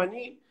në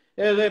Gjermani,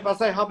 edhe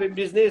pastaj hapin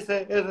biznese,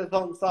 edhe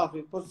thon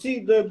Safi, po si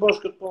do e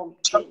bësh këtë punë?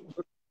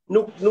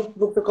 Nuk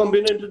të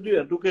kombinojnë të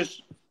dyja, dukesh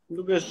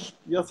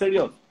jo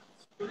serioz.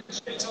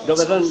 Do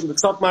të thënë,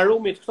 këto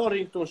marrumit këto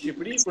rrin këtu në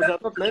Shqipëri, kurse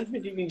ato të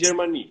mendshmit ikin në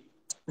Gjermani.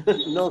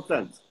 No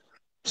sense.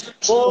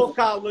 Po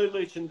ka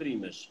lloj-lloj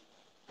qëndrimesh.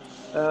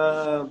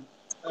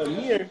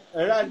 Mirë,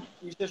 Erald,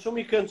 ishte shumë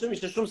i këndshëm,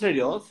 ishte shumë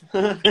serioz.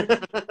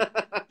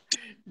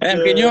 Më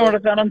ke një orë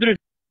të anë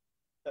ndryshë.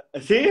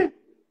 Si?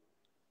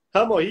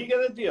 Ha mo, hike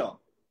dhe ti jo.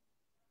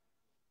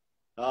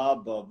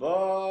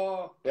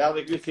 Ja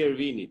dhe ky si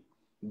Ervini.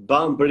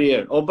 Bam për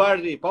herë. O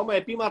Bardhi, po më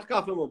e pi atë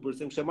kafe më për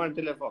se më marr në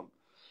telefon.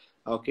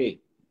 Okej.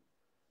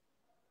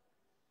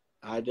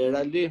 Hajde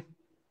Eraldi.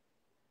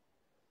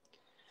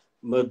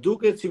 Më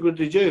duket sikur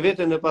dëgjoj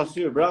veten në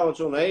pasyrë. Bravo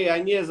çuna. Ej,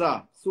 Anjeza,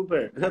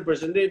 super.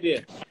 Përshëndetje.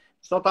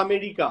 Sot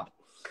Amerika.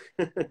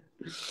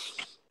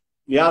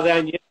 Ja dhe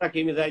Anjeza,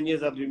 kemi dhe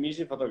Anjeza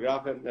Dymishin,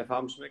 fotografe e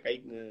famshme, ka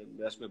ikë në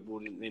dash me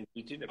burrin në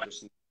Nitin e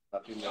përshëndet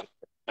aty në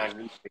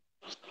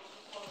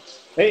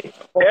Hej,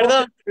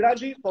 Erda,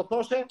 Radi, po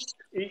thoshe,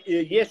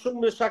 je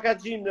shumë në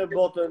shakaxhin në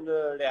botën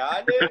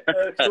reale,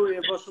 këtu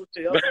je bërë shumë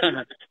serioz.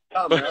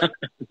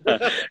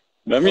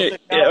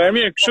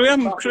 Ermir, kështu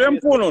jam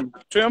punën,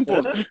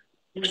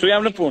 kështu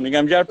jam në punë, i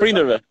kam gjarë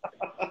prindërve.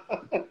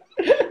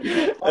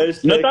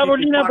 Në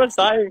tavolina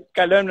pastaj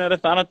kalojmë në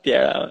rrethanat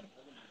tjera.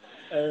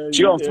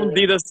 Çio,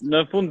 në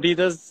fund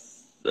ditës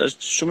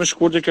është shumë e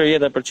shkurtër kjo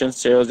jeta për qenë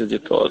serioz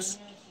gjithë kohës.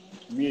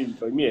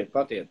 Mirë,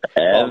 patjetër.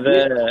 Edhe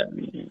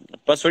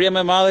pasuria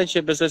më e madhe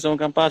që besoj se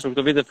unë kam pasur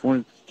këto vite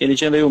fundit, keni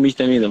qenë dhe ju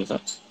miqtë e mi,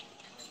 domethënë.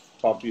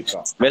 Po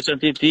pita. Veçën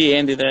ti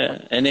Endi dhe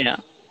Enea.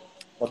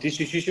 Po ti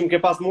shishim ke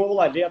pas mua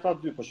vëlla, le ata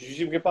dy, po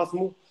shishim ke pas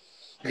mua.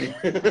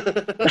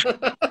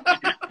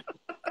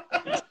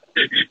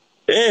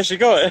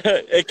 Shiko,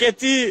 e ke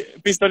ti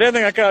pistoletën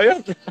nga krau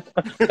jot?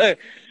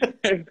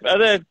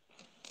 Atë,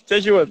 çe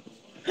quhet?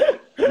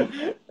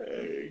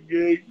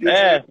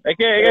 E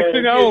ke këtu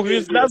nga unë,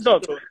 vjen s'las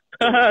dot.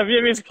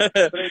 Vjen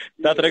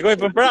ta tregoj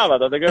për brava,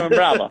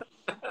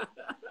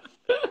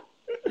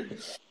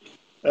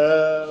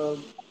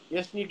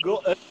 Është një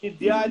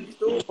djalë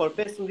këtu, por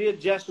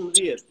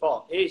 15-16.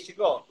 Po,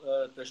 shiko,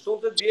 të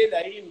shtuntë diel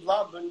ai vlla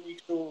bën një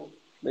këtu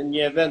me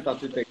një event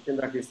aty tek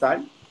Qendra Kristal.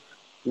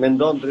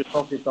 Mendon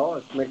drejtofi to,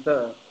 është me këtë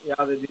ja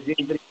dhe DJ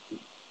drejt.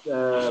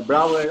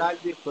 Bravo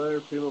Eraldi për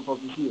frymën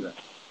pozitive.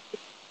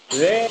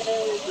 Dhe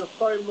do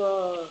thojmë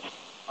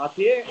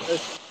atje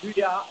është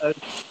dyja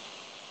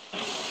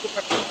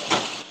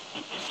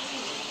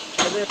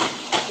edhe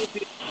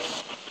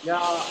nga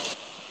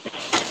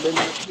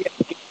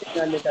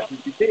nga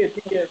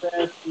negativiteti edhe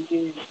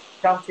një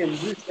qasje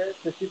ndryshe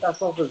se si ta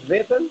shohësh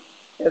veten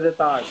edhe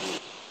ta ardhin.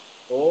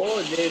 O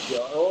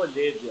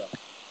Ledjo.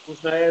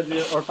 Kush na erdhi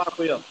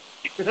ortaku jo.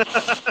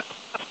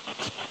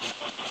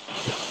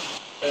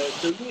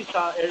 Të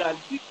lista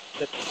Eraldi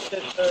me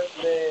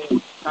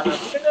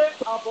kanatiere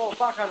apo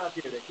pa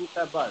kanatiere, kush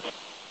e bën?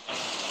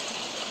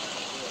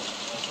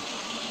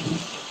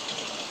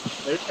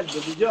 Erald, do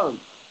të dëgjon.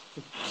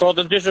 Po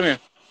të ndjesh mirë.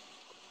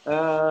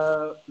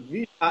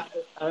 Ka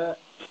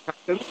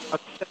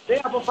të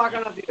apo pa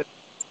kanatiere?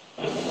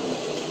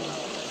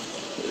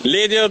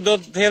 Ledjo do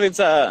të hedhë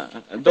ca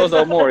doza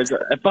humori.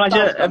 E pa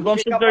që e bëm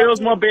shumë serioz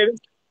muhabetin.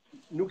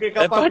 Nuk e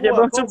ka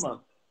paguar akoma.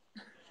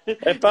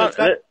 E pa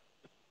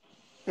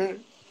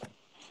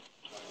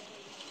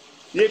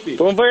Jepi.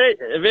 Po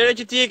vere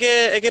që ti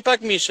e ke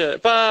pak mishë,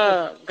 pa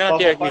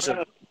kanatiere mishë.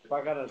 Pa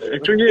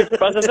kanatiere. Kështu një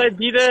pas asaj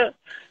dite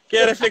ke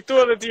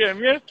reflektuar dhe ti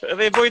mirë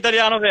dhe i bëj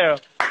italiano vero.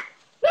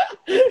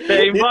 Te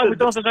i mba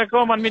kujton se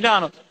akoma në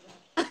Milano.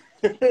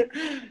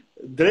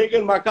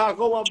 Drekën ma ka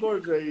akoma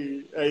bërë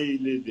ai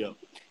Lidio.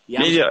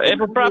 Lidio,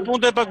 po pra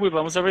punë e paguaj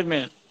pa, mos e vrit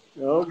më.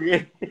 Okej.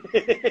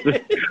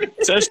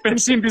 Se është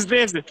pensim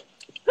biznesi.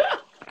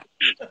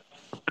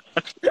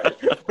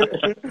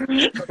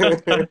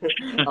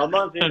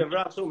 Aman se të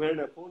vra shumë herë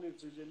në fundit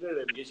që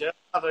gjelere. Më gjeshera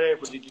 4 herë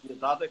për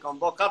dignitate, kam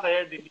bo 4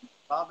 herë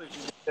dignitate që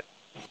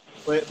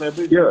me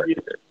bëjt.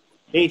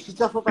 Si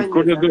që thot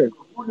një,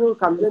 unë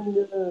kam lënë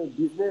në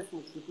biznes në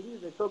Shqipëri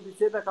dhe këto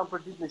biseda kam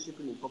përdit në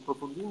Shqipëri. Po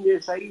përfundimi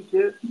është ai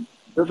që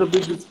do të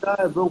bëjt diçka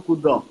e bën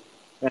kudo.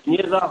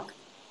 Njëza,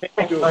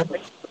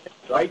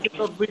 ai që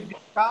do të bëjt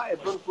diçka e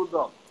bën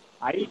kudo.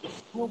 Ai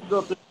nuk do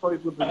të shkoj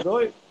ku të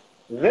doj,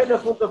 dhe në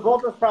fund të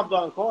botës prap do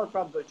ankohet,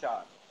 prap do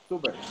qarë.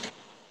 Super.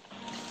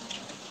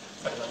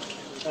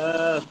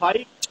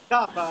 Faik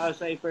Kapa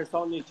është ai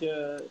personi që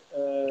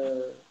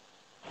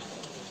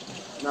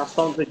na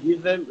son të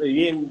gjithë,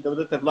 jemi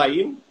domethënë të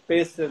vllajim,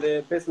 5 dhe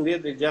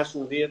 15 dhe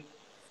 16.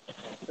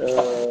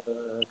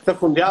 Këtë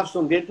fundjavë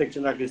shumë djetë tek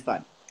Qendra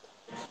Kristal.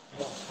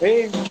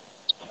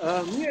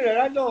 Mirë,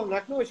 Ralo, na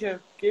knoqe.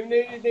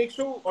 Kemi ne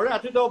kështu, ora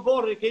aty do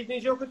borri, ke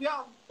një gjë këtë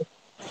javë.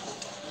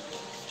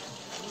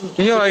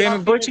 Jo, jemi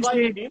bërë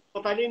çiksi. Po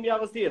ta lejmë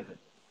javës tjetër.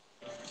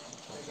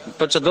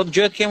 Po çdo të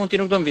gjëhet kemu ti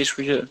nuk do mbish,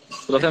 kështu që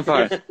do të them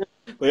fare.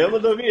 Po jo më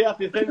do vi,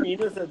 aty them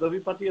minus se do vi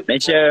patjetër. Me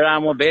që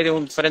Ramo Bedi,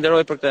 unë të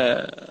falenderoj për këtë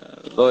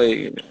lloj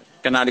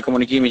kanali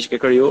komunikimi që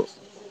ke kriju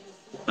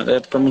dhe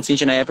për mundësinë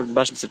që na jep për të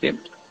bashkë mësim.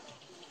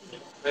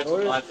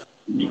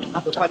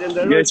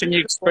 Jo, është një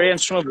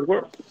eksperiencë shumë e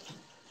bukur.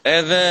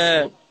 Edhe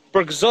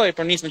përgëzoj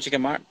për nismën që ke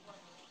marrë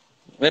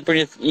dhe për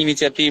një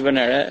iniciativën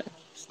e re,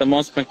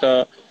 sidomos për këtë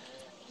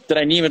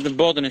trajnimet në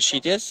botën e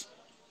shitjes,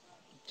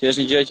 që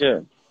është një gjë që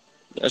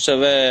është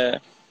edhe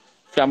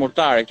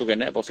flamurtare këtu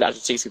ne, po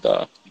flasë çiksi këto.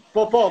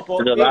 Po.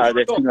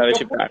 Dhe filmave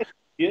shqiptare.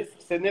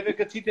 Se neve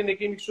këtë çitën e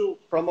kemi kështu,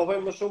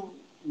 promovojmë më shumë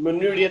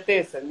mënyrë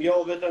jetese, jo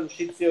vetëm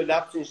shit si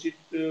lapsin, shit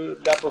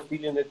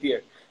lapostilin e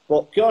tjerë. Po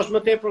kjo është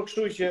më tepër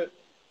kështu që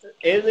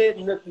edhe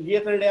në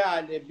jetën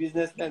reale,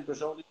 biznesmen, për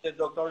shembull, ishte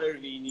doktor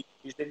Ervini,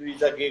 ishte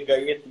Luiza Gega,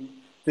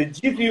 të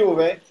gjithë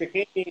juve që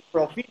keni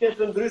profile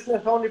të ndryshme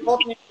thoni po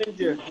të një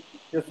gjë,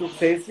 që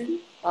suksesin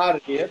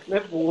ardhmes me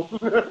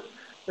punë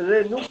dhe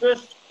nuk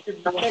është e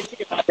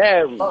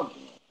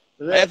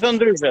thënë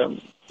ndryshe.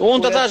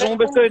 Unë të thash, unë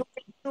besoj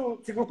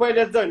sikur po e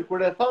lexojnë, kur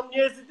e thon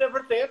njerëzit e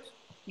vërtet,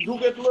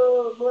 duket më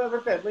e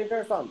vërtet, më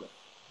interesante.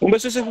 Unë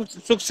besoj se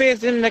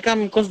suksesin e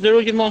kam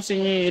konsideruar gjithmonë si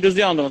një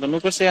iluzion, domethënë,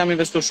 nuk është se jam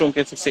investuar shumë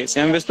këtë sukses,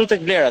 jam investuar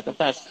tek vlerat, të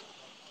thash.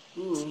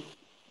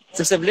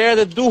 Sepse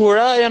vlerat e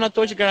duhura janë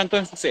ato që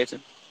garantojnë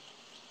suksesin.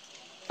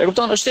 E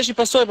kupton, është thjesht një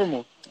pasojë për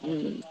mua.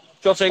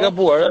 Qofse e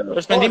gabuar,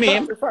 është mendimi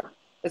im.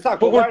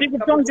 Po kur ti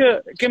kupton që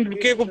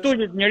ke kuptuar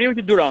që njeriu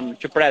që duron,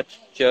 që pret,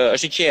 që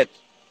është i qetë,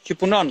 që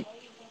punon,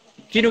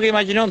 ti nuk e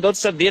imagjinon dot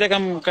sa dire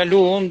kam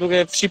kaluar unë duke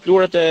fship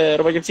lurat e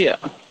rrobaqesia.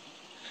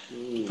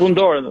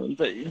 Fundore,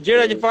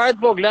 gjëra që fare të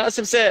vogla,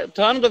 sepse të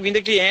hënë do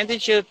vinte klienti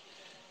që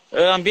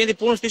ambienti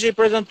punës ishte i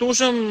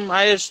prezantueshëm,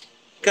 ai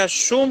ka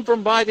shumë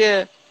përmbajtje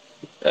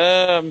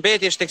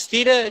mbetjesh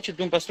tekstile që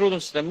duan pastruar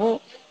si mu.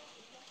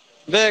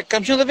 Dhe kam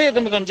qenë dhe vetë,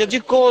 domethënë, gjatë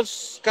gjithë kohës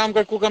kam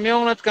kërkuar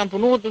kamionet, kam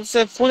punuar,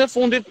 se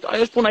fundit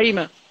ajo është puna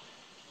ime.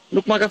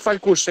 Nuk ma ka fal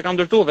kush, se kam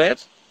ndërtuar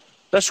vetë.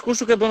 Tash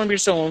kush nuk e bën më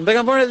mirë se unë. Dhe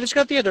kam bërë edhe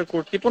diçka tjetër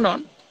kur ti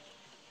punon.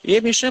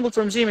 Jep një shembull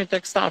frymëzimi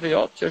tek stafi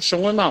jot, që është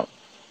shumë i madh.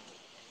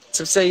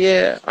 Sepse je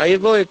ai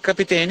lloj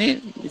kapiteni,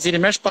 i cili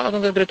merr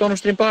shpatën dhe drejton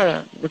ushtrin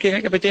para. Nuk je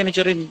nga kapiteni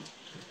që rrin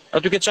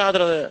aty ke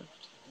çadra dhe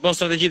bën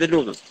strategjitë e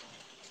luftës.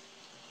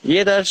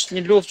 Jeta është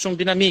një luftë shumë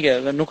dinamike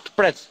dhe nuk të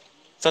pret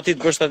sa ti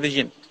të bësh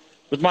strategjinë.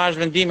 Du të marrësh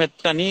vendimet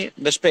tani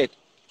dhe shpejt.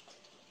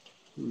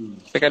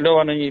 Se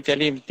kalova në një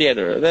fjalim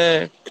tjetër. Dhe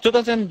këtu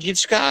të them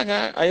gjithçka nga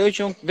ajo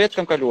që unë vetë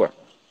kam kaluar.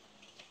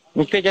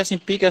 Nuk tek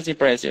asnjë pikë, asnjë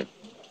presje.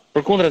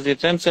 Përkundrazi,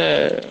 them se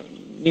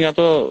një nga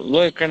ato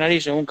lloje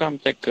krenarishe unë kam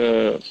tek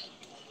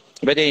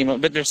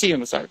vetëvlerësimi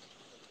më saktë.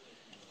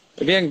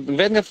 Vjen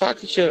vetë nga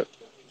fakti që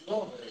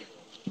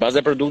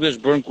baza e produktit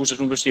është bërë në kushte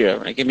shumë të vështira.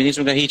 Ne kemi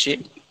nisur nga hiçi,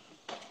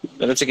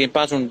 edhe pse kemi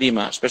pasur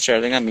ndihmë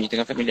shpeshherë nga miqtë,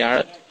 nga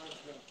familjarët.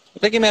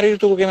 Dhe kemi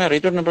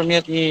arritur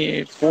nëpërmjet një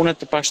pune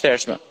të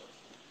pashtershme.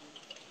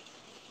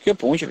 Kjo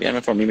punë që vjen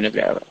me formimin e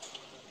vlerave.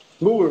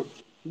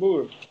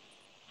 Bukur.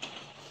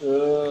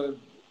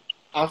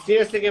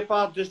 Asnjëherë se ke pa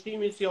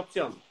dështimin si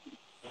opsion.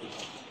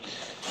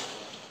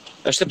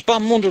 Është e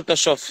pamundur ta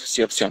shoh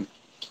si opsion.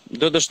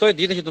 Do dështoj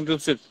ditën që të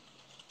mbyll syt.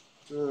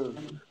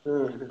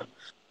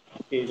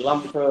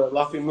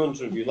 Lafi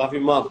mëndshur, lafi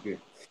madh.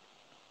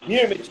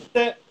 Mirë,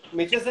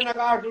 me qëse nga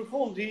ka ardhur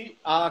fundi,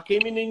 a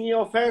kemi në një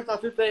ofertë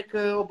aty tek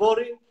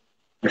obori?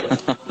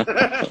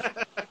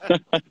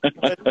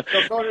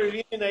 Doktor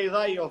Ervini na i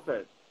dha një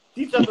ofertë.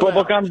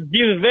 Po kam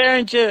gjithë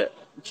verën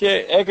që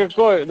e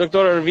kërkoj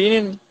doktor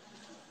Ervinin.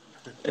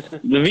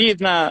 Në vit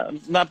na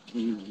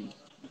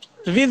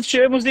vit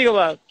që e muzikë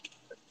valla.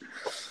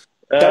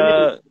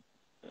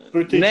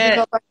 Për të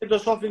gjithë ata që do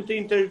shohin të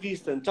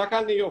intervistën, çka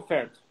kanë një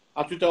ofertë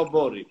aty te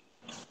obori?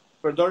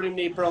 Përdorim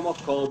një promo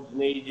code,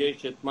 një gjë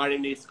që të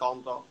marrim një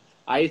skonto.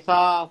 Ai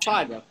tha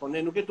falas, po ne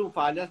nuk e duam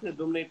falas, ne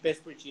duam një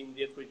 5%,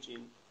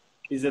 10%,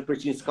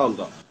 20%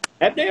 skonto.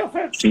 Ep ne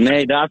ofertë. Ne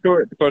i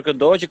datur për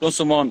këdo që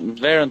konsumon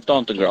verën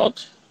tonë të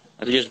ngrohtë,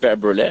 atë që është verë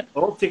brule.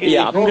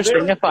 Ja, më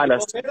gështenja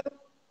falas.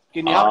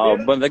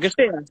 Bën dhe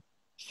gështenja.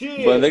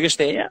 Bën dhe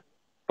gështenja.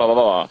 Po.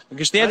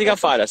 Gështenja ti ka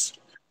falas.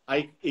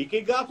 I ke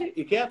gati?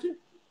 I ke aty?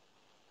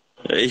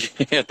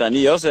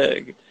 Tani jo se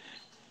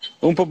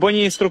unë po bëj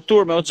një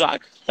strukturë me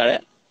oxhak, tare,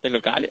 te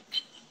lokali.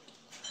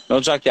 Me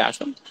oxhak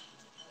jashtëm.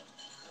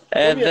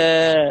 Edhe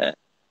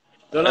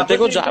te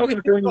oxhaku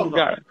kemi këtu një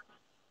lugar.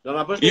 Do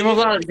na bësh. Jo më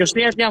valla,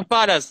 kështjenjat janë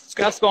falas,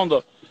 s'ka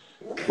skondo.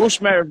 Kush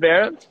merr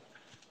verën?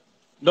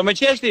 Do më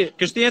qesh ti,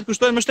 kështjenjat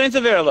kushtojnë më shtrenjtë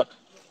se verë.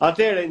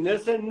 Atëherë,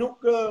 nëse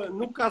nuk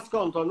ka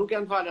skonto, nuk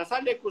janë falas,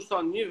 sa lek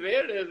kushton një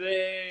verë edhe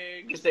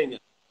kështjenja?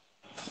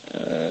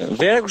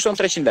 Vera kushton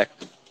 300 lekë.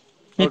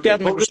 Një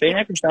pjatë me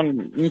kështjenja kushton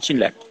 100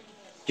 lekë.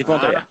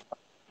 Gjithmonë të ja.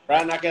 Pra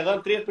na ke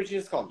dhënë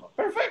 30% skonto.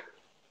 Perfekt.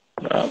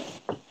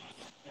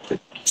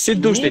 Si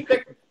dushti?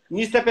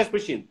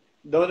 25%.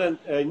 Do të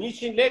thënë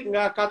 100 lek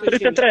nga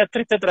 400.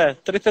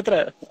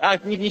 33. A,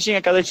 100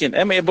 nga 400.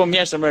 E më e bëm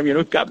mjeshtër më mirë,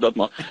 nuk kap dot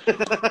më.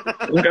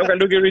 Unë kam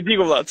kalu ke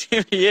ridikull valla.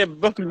 Je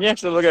bëm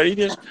mjeshtër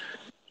llogaritjesh.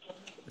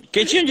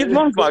 Ke qenë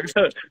gjithmonë fakt.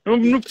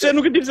 Nuk pse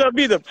nuk e di pse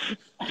habitëm.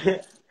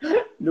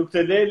 Nuk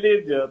të le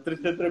lidhje,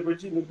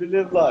 33% nuk të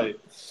le vllai.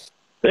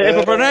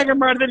 Po për ne ke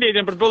marrë të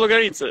lidhjen për të bërë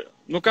llogaritë.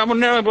 Nuk kam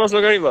unë nervë pas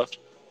llogariva.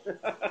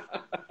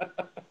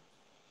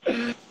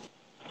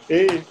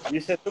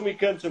 Ishte shumë i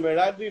këndshëm me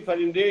radio,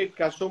 faleminderit,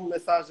 ka shumë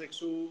mesazhe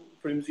kështu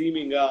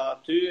frymëzimi nga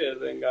ty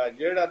edhe nga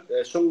gjërat.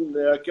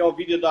 Shumë kjo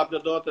video do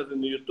uploadohet edhe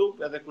në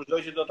YouTube, edhe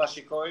kushdo që do ta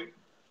shikojë,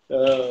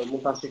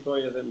 mund ta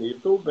shikojë edhe në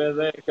YouTube,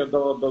 edhe kjo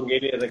do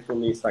ngeli edhe këtu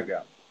në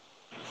Instagram.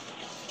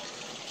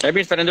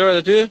 Ermir, falenderoj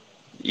edhe ty.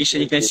 Ishte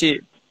një kënaqësi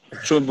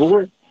shumë e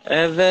bukur,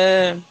 edhe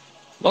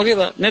okej,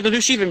 ne të dy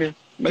shihemi.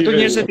 Me të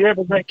njerëz të tjerë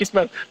po bëj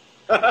kismet.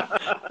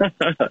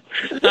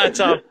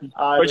 Ciao.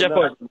 Po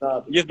çfarë?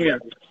 Gjithë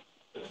mirë.